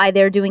comment on why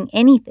they're doing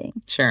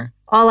anything. Sure.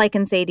 All I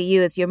can say to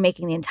you is you're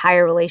making the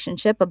entire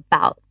relationship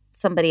about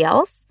somebody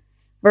else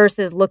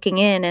versus looking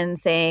in and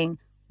saying,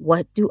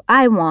 what do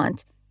I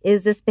want?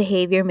 Is this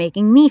behavior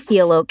making me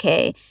feel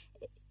okay?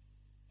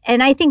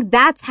 And I think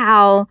that's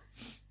how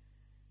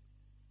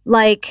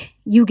like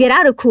you get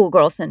out of cool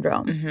girl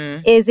syndrome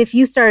is if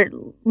you start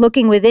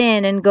looking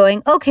within and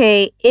going,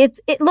 okay,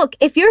 look,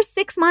 if you're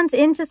 6 months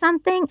into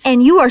something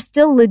and you are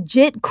still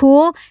legit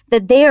cool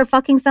that they are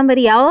fucking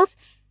somebody else,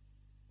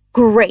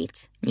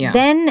 great. Yeah.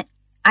 Then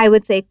I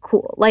would say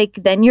cool. Like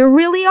then you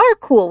really are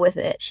cool with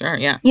it. Sure.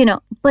 Yeah. You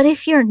know, but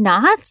if you're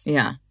not,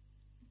 Yeah.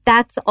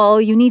 that's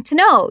all you need to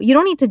know. You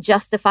don't need to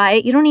justify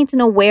it. You don't need to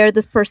know where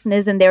this person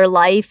is in their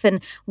life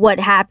and what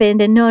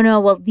happened. And no,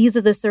 well, these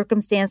are the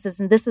circumstances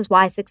and this is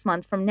why 6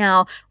 months from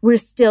now we're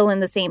still in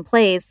the same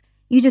place.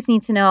 You just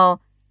need to know,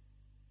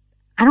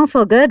 I don't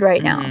feel good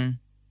right now.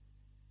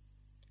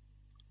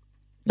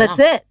 That's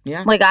it.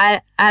 Yeah. Like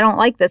I don't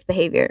like this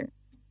behavior.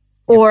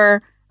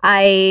 Or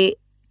I'm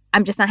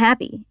just not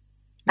happy.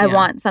 I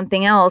want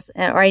something else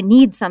or I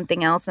need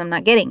something else and I'm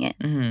not getting it.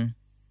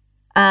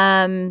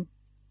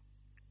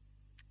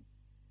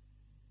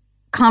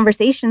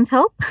 Conversations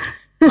help.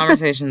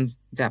 Conversations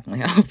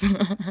definitely help.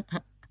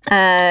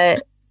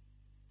 But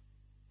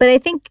I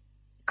think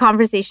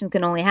conversations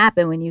can only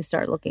happen when you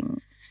start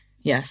looking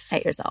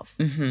at yourself,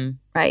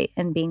 right?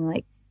 And being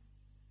like,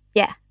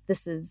 yeah,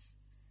 this is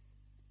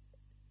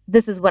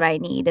what I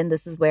need and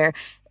this is where.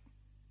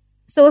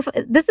 So if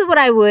this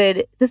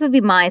would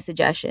be my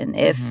suggestion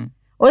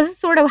or this is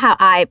sort of how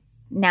I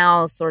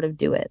now sort of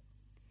do it.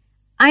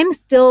 I'm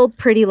still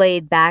pretty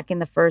laid back in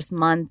the first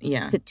month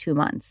to 2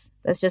 months.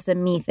 That's just a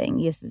me thing.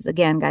 This is,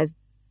 again, guys,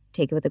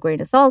 take it with a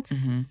grain of salt.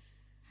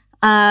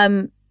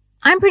 I'm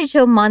pretty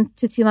chill month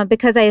to 2 months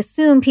because I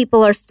assume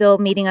people are still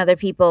meeting other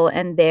people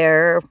and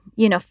they're,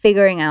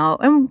 figuring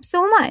out, and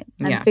so am I.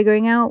 I'm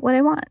figuring out what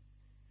I want.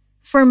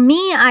 For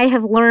me, I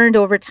have learned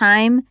over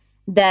time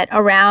that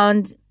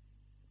around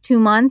 2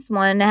 months,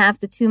 1.5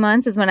 to 2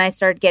 months is when I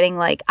start getting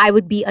like, I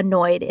would be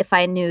annoyed if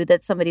I knew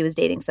that somebody was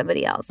dating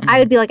somebody else. I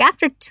would be like,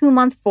 after 2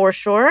 months for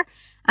sure,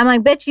 I'm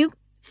like, bitch,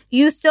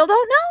 you still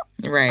don't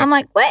know? Right. I'm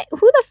like, wait,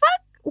 who the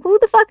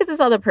fuck is this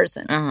other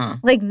person?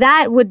 Like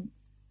that would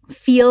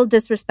feel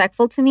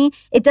disrespectful to me.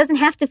 It doesn't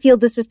have to feel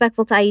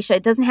disrespectful to Aisha.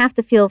 It doesn't have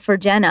to feel for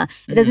Jenna.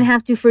 It doesn't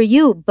have to for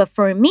you. But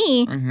for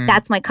me,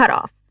 that's my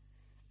cutoff.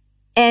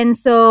 And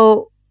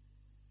so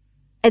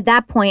at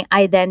that point,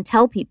 I then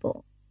tell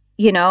people,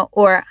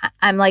 or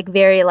I'm like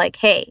very like,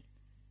 hey,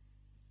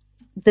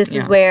 this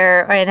is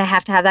where, and I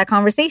have to have that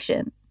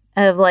conversation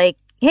of like,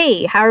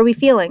 hey, how are we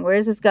feeling? Where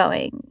is this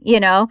going?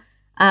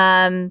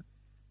 But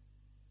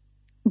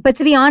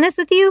to be honest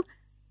with you,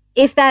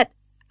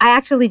 I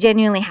actually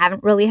genuinely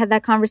haven't really had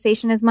that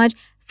conversation as much.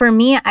 For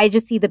me, I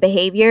just see the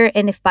behavior.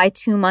 And if by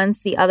 2 months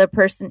the other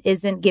person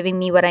isn't giving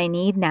me what I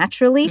need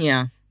naturally,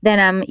 then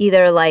I'm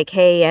either like,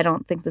 hey, I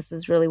don't think this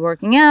is really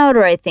working out,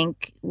 or I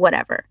think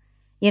whatever.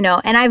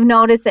 And I've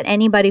noticed that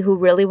anybody who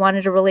really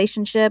wanted a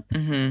relationship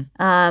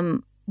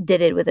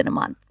did it within a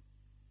month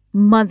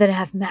and a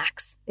half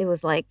max. It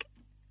was like,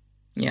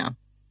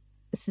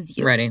 this is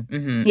you. Ready.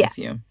 Yeah. It's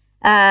you.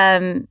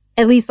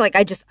 At least like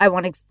I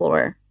want to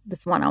explore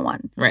this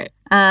one-on-one. Right.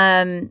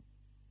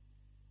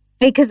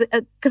 Because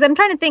I'm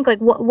trying to think like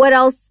what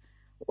else,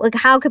 like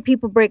how could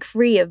people break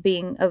free of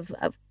being of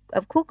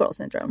cool girl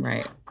syndrome?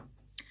 Right.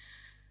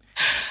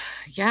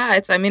 Yeah,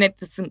 it's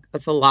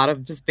a lot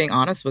of just being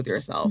honest with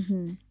yourself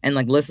and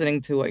like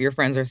listening to what your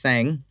friends are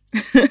saying.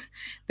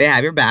 They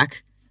have your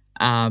back,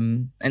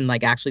 and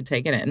like actually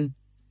take it in.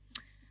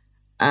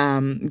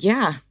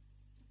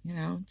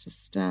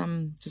 Just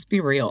be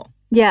real.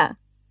 Yeah.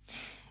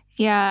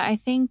 Yeah, I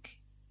think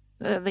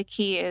the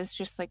key is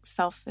just like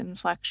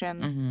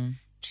self-inflection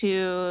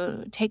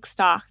to take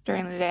stock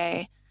during the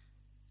day,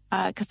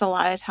 because a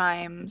lot of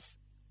times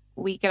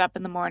we get up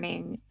in the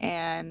morning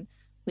and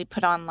we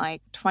put on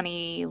like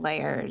 20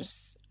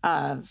 layers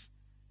of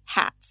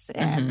hats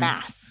and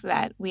masks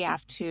that we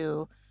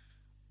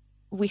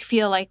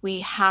feel like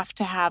we have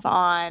to have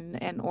on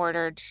in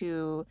order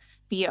to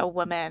be a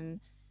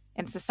woman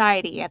in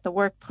society, at the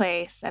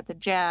workplace, at the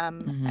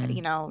gym,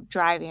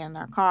 driving in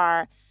our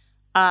car,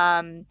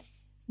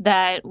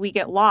 that we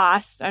get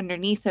lost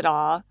underneath it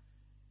all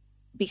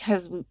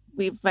because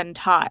we've been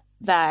taught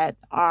that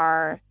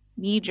our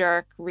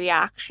knee-jerk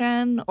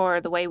reaction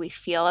or the way we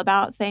feel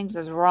about things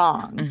is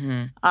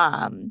wrong.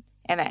 And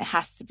it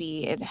has to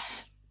be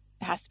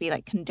has to be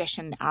like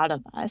conditioned out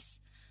of us.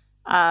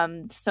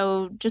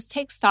 So just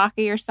take stock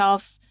of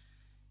yourself.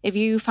 If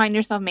you find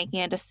yourself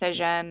making a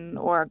decision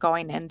or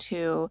going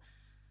into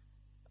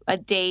a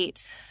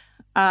date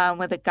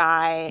with a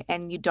guy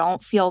and you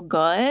don't feel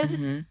good,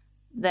 Mm-hmm.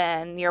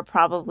 then you're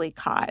probably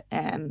caught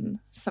in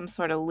some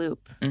sort of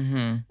loop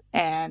Mm-hmm.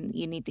 and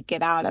you need to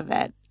get out of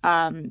it,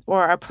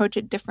 or approach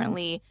it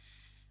differently.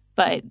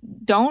 But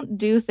don't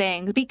do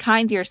things. Be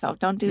kind to yourself.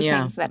 Don't do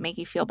Yeah. things that make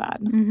you feel bad.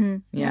 Mm-hmm.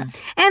 Yeah.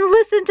 And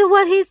listen to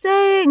what he's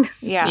saying.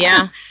 Yeah.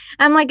 Yeah.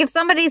 I'm like, if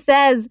somebody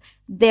says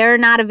they're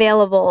not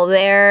available,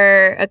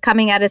 they're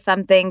coming out of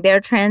something,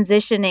 they're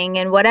transitioning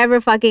in whatever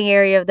fucking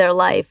area of their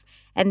life,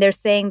 and they're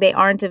saying they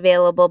aren't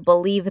available,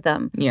 believe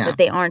them Yeah. that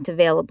they aren't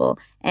available.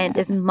 And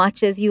as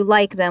much as you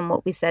like them,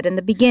 what we said in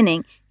the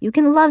beginning, you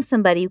can love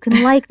somebody, you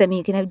can like them,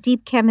 you can have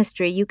deep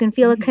chemistry, you can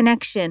feel a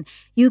connection,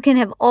 you can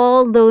have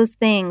all those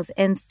things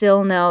and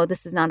still know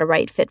this is not a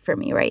right fit for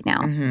me right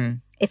now. Mm-hmm.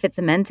 If it's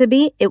meant to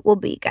be, it will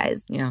be,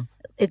 guys. Yeah.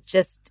 It's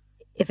just,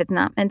 if it's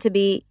not meant to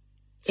be,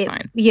 It's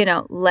fine. you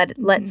know,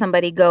 let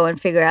somebody go and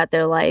figure out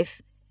their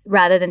life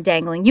rather than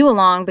dangling you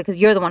along, because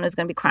you're the one who's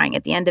going to be crying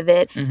at the end of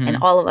it, Mhm. and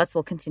all of us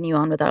will continue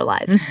on with our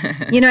lives.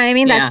 You know what I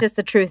mean? Yeah. That's just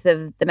the truth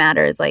of the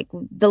matter. Is like,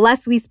 the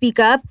less we speak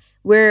up,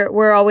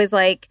 we're always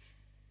like,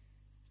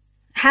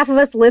 half of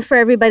us live for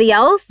everybody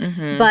else,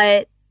 Mhm.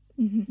 but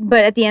Mhm.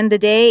 at the end of the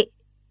day,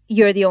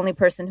 you're the only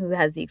person who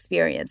has the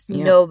experience.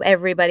 Yeah. No,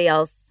 everybody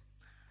else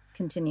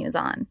continues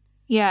on.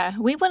 Yeah,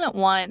 we wouldn't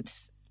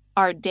want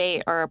our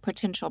date or a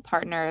potential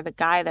partner, the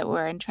guy that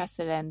we're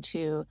interested in,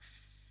 to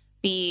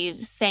be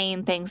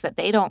saying things that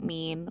they don't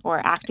mean or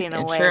acting in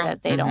a way True.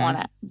 that they don't Mhm. want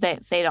to,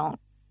 that they don't,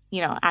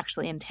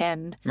 actually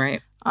intend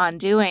Right. on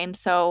doing.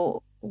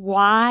 So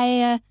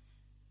why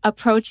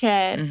approach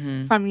it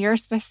Mm-hmm. from your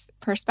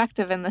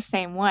perspective in the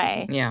same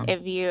way Yeah.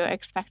 if you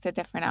expect a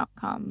different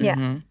outcome? Yeah.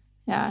 Mm-hmm.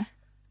 Yeah.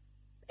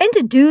 And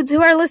to dudes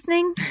who are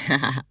listening,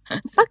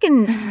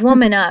 fucking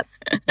woman up,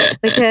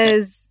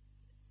 because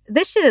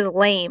this shit is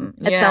lame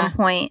at Yeah, some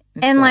point.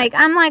 it And like,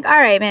 sucks. I'm like, all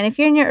right, man, if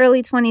you're in your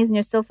early 20s and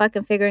you're still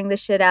fucking figuring this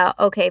shit out,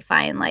 okay,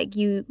 fine. Like,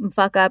 you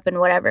fuck up and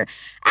whatever.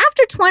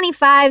 After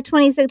 25,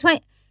 26,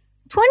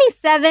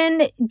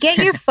 27, get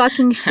your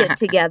fucking shit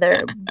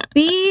together.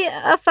 Be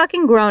a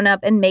fucking grown up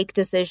and make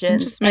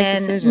decisions. Just make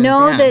and decisions,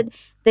 know yeah.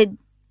 that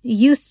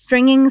you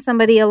stringing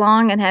somebody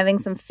along and having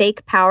some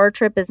fake power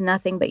trip is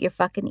nothing but your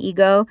fucking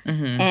ego.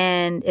 Mm-hmm.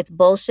 And it's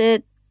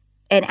bullshit.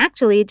 And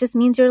actually, it just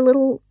means you're a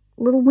little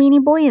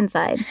weenie boy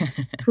inside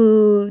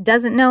who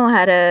doesn't know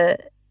how to,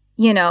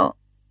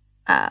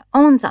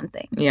 own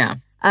something. Yeah.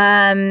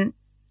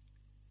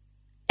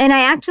 And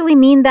I actually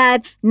mean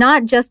that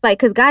not just by,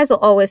 because guys will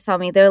always tell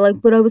me, they're like,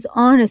 but I was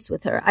honest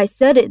with her. I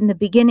said it in the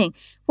beginning.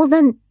 Well,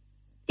 then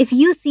if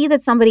you see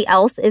that somebody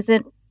else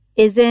isn't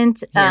Hearing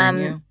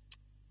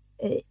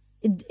you.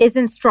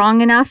 isn't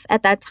strong enough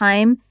at that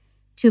time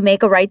to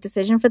make a right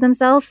decision for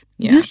themselves,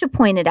 Yeah. you should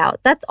point it out.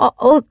 That's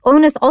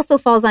onus also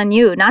falls on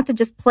you, not to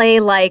just play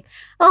like,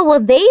 oh, well,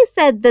 they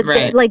said that,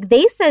 Right.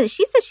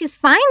 she said she's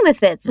fine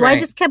with it. So I Right.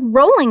 just kept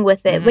rolling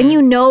with it. When Mhm.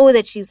 you know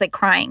that she's like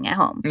crying at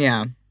home,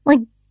 Yeah.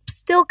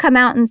 still come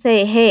out and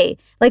say, hey,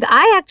 like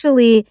I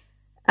actually,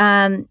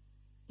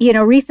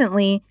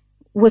 recently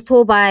was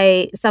told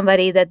by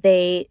somebody that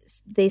they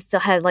still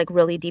had like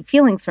really deep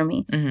feelings for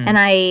me. Mm-hmm.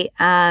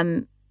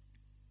 And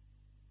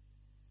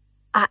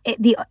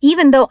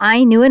even though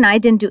I knew it and I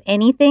didn't do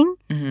anything,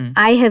 Mm-hmm.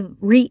 I have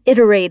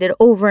reiterated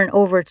over and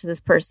over to this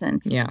person,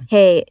 Yeah.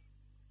 hey,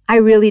 I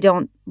really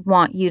don't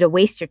want you to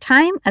waste your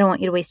time. I don't want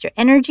you to waste your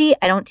energy.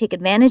 I don't take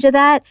advantage of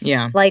that.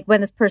 Yeah. Like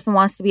when this person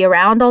wants to be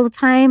around all the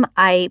time,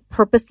 I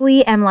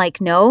purposely am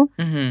like, no,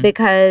 Mm-hmm.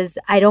 because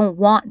I don't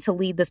want to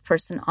lead this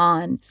person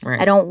on.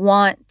 Right. I don't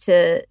want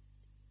to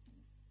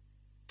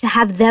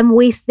have them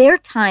waste their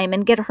time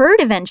and get hurt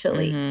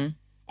eventually. Mm-hmm.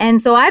 And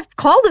so I've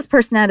called this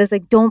person out as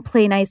like, don't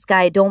play nice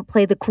guy, don't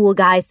play the cool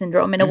guy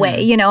syndrome in a way.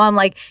 Mhm. I'm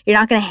like, you're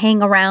not going to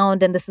hang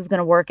around and this is going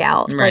to work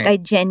out. Right. Like I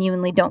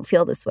genuinely don't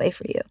feel this way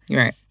for you.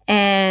 You're right.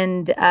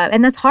 And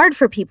that's hard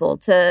for people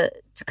to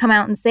come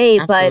out and say,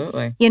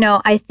 Absolutely.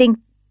 but I think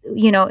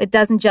it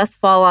doesn't just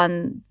fall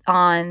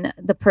on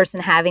the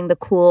person having the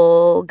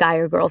cool guy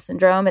or girl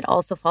syndrome. It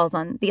also falls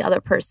on the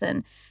other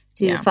person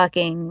to Yeah.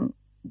 fucking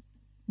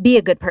be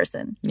a good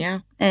person. Yeah.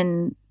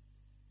 And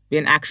Be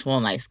an actual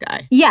nice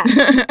guy. yeah,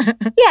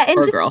 yeah, and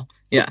or just girl.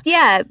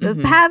 have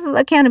Mhm.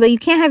 accountability. You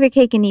can't have your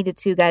cake and eat it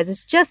too, guys.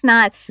 It's just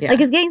not Yeah.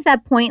 like, it's getting to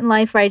that point in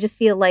life where I just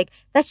feel like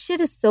that shit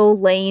is so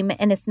lame,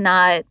 and it's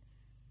not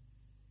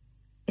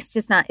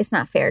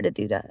fair to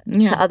do to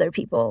Yeah. other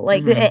people.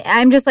 Like Mhm.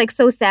 I'm just like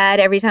so sad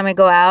every time I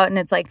go out, and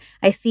it's like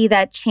I see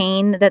that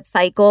chain, that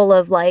cycle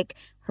of like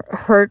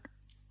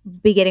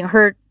getting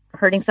hurt,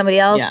 hurting somebody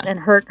else, Yeah. and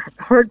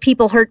hurt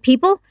people,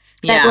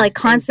 that Yeah, like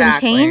constant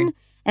exactly. chain.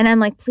 And I'm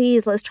like,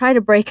 please, let's try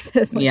to break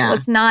this. Like, Yeah.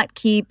 let's not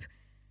keep.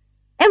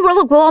 And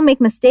we'll all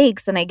make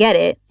mistakes, and I get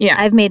it. Yeah.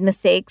 I've made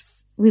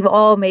mistakes. We've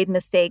all made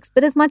mistakes,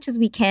 but as much as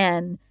we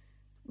can,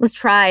 let's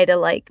try to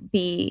like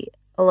be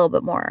a little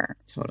bit more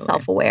Totally.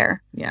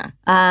 self-aware. Yeah.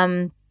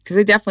 Um, Because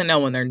they definitely know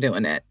when they're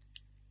doing it.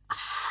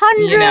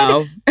 You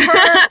know,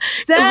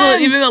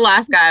 100%. even the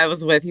last guy I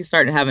was with, he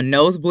started having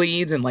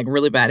nosebleeds and like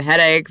really bad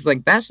headaches.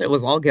 Like that shit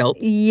was all guilt.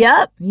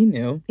 Yep. He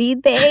knew. They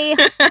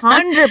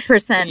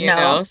 100% You know.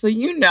 know, so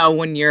you know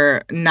when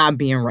you're not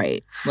being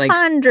right. Like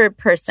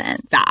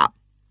 100%. stop.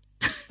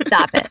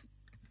 Stop it.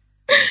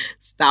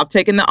 Stop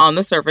taking the on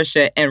the surface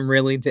shit and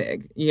really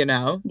dig, you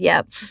know?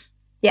 Yep.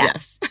 Yeah.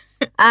 Yes.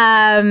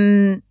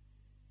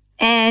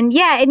 And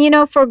yeah, and you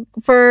know,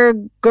 for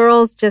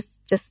girls, just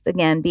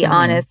again, be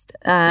honest.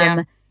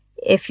 Yeah.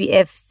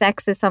 If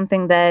sex is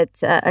something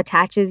that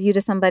attaches you to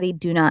somebody,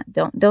 don't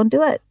do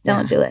it.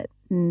 Don't do it.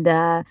 And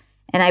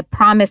I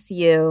promise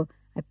you,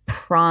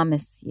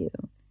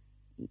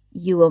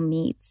 you will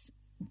meet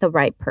the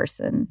right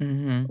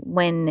person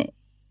when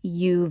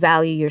you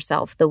value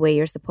yourself the way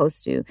you're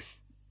supposed to.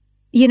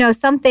 You know,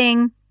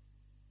 something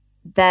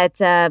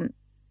that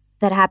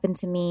that happened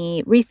to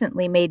me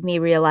recently made me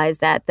realize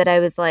that I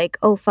was like,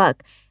 oh,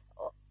 fuck.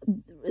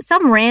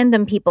 Some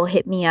random people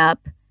hit me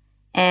up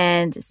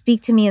and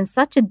speak to me in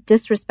such a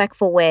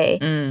disrespectful way.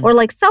 Or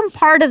like some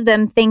part of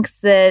them thinks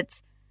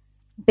that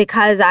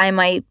because I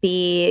might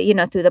be, you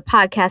know, through the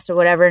podcast or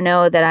whatever,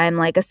 know that I'm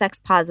like a sex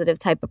positive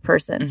type of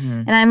person.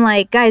 And I'm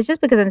like, guys, just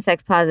because I'm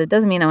sex positive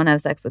doesn't mean I want to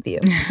have sex with you.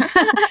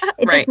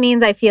 It just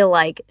means I feel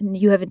like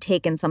you haven't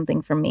taken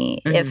something from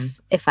me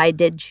if I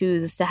did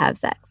choose to have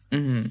sex.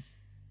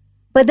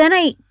 But then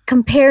I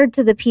compared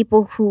to the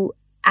people who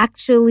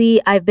actually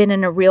I've been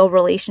in a real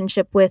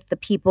relationship with, the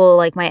people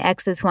like my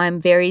exes who I'm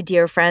very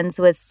dear friends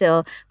with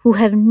still, who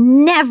have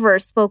never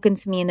spoken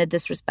to me in a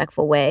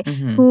disrespectful way,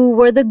 who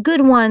were the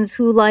good ones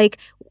who like,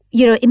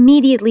 you know,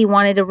 immediately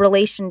wanted a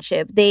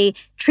relationship. They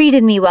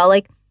treated me well.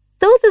 Like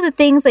those are the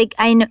things like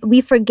I know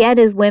we forget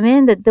as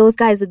women that those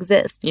guys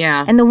exist.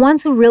 Yeah. And the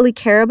ones who really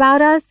care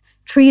about us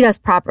treat us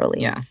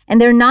properly. Yeah.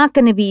 And they're not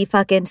going to be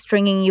fucking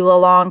stringing you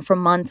along for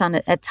months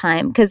on a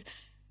time. Because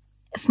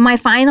my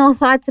final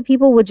thought to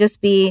people would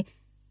just be,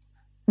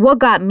 what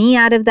got me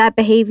out of that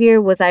behavior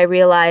was I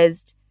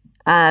realized,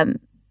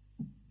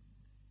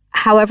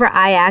 however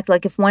I act,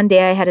 like if one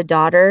day I had a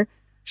daughter,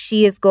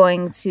 she is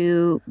going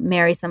to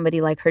marry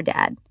somebody like her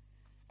dad.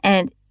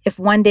 And if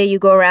one day you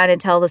go around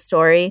and tell the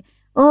story,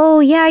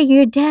 oh yeah,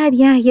 your dad,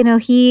 yeah, you know,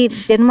 he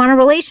didn't want a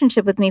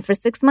relationship with me for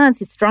 6 months.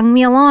 He strung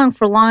me along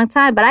for a long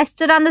time, but I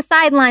stood on the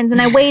sidelines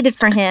and I waited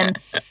for him.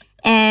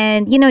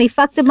 And, you know, he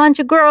fucked a bunch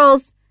of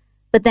girls.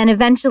 But then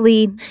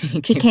eventually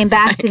he came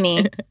back to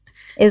me.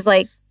 Is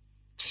like,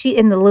 she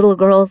and the little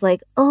girl's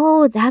like,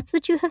 oh, that's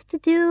what you have to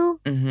do?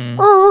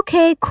 Oh,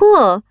 okay,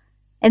 cool.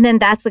 And then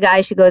that's the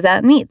guy she goes out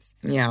and meets.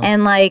 Yeah.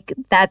 And like,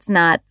 that's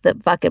not the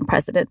fucking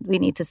precedent we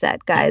need to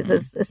set, guys,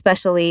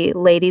 especially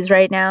ladies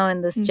right now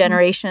in this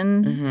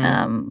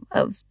generation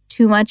of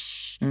too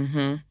much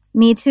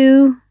Me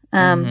Too.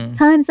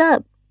 Time's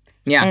up.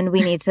 Yeah. And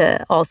we need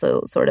to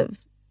also sort of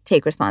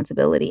take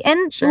responsibility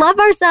and love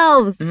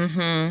ourselves.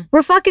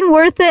 We're fucking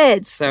worth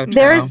it. So true.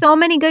 There are so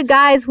many good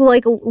guys who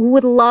like who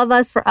would love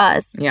us for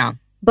us. Yeah.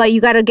 But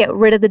you got to get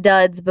rid of the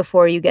duds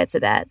before you get to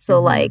that.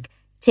 So like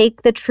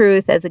take the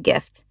truth as a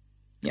gift.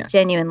 Yes.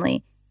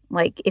 Genuinely.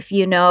 Like if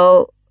you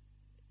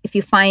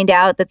find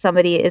out that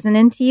somebody isn't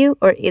into you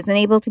or isn't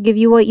able to give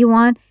you what you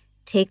want,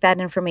 take that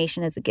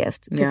information as a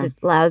gift because it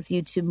allows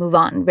you to move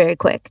on very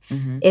quick.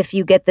 If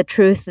you get the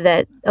truth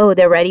that, oh,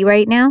 they're ready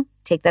right now,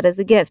 take that as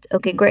a gift.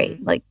 Okay,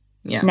 great. Like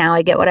now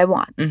I get what I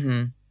want.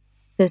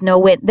 There's no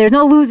win. There's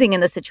no losing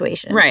in the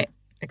situation. Right.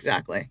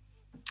 Exactly.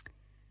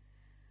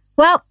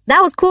 Well,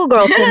 that was Cool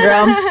Girl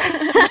Syndrome.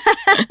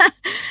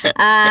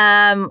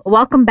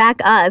 Welcome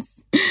back,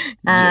 us.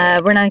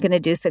 We're not going to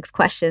do 6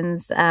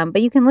 questions,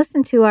 but you can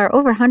listen to our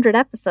over 100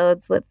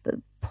 episodes with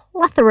the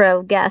plethora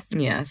of guests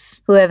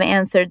who have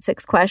answered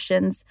 6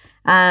 questions.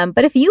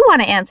 But if you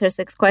want to answer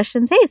 6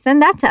 questions, hey,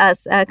 send that to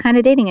us,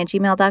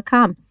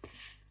 kindofdating@gmail.com.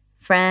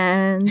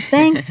 Friends,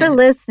 thanks for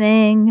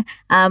listening.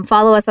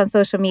 Follow us on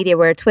social media.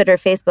 We're Twitter,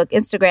 Facebook,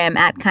 Instagram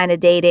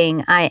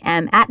 @KindaDating. I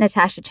am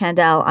 @Natasha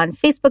Chandel on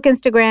Facebook,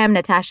 Instagram,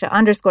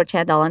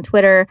 Natasha_Chandel on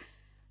Twitter.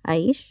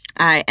 Aish?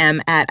 I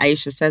am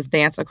 @Aisha Says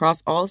Dance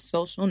across all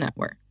social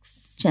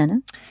networks. Jenna?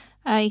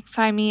 You can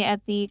find me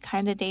at the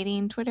Kinda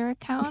Dating Twitter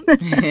account,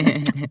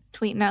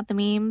 tweeting out the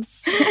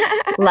memes.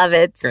 Love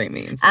it. Great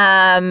memes.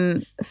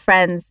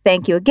 Friends,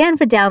 thank you again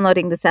for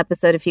downloading this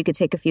episode. If you could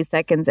take a few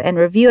seconds and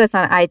review us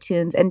on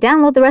iTunes and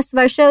download the rest of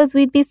our shows,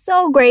 we'd be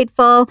so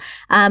grateful.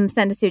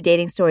 Send us your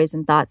dating stories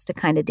and thoughts to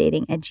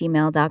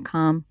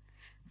kindofdating@gmail.com.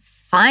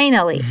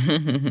 Finally,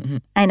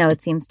 I know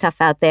it seems tough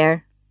out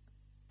there,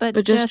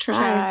 but just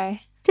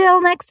try.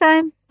 Till next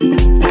time.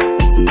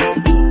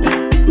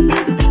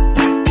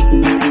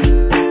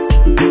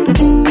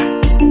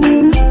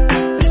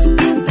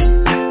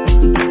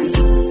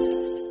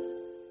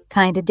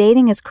 Kinda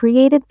Dating is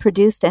created,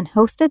 produced, and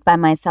hosted by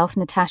myself,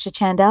 Natasha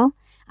Chandel.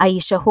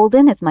 Aisha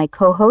Holden is my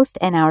co-host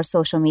and our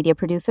social media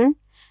producer.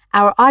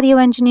 Our audio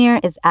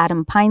engineer is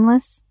Adam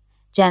Pineless.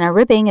 Jenna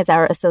Ribbing is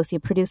our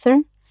associate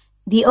producer.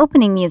 The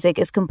opening music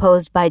is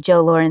composed by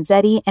Joe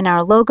Lorenzetti, and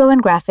our logo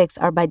and graphics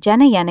are by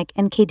Jenna Yannick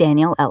and K.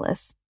 Daniel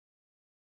Ellis.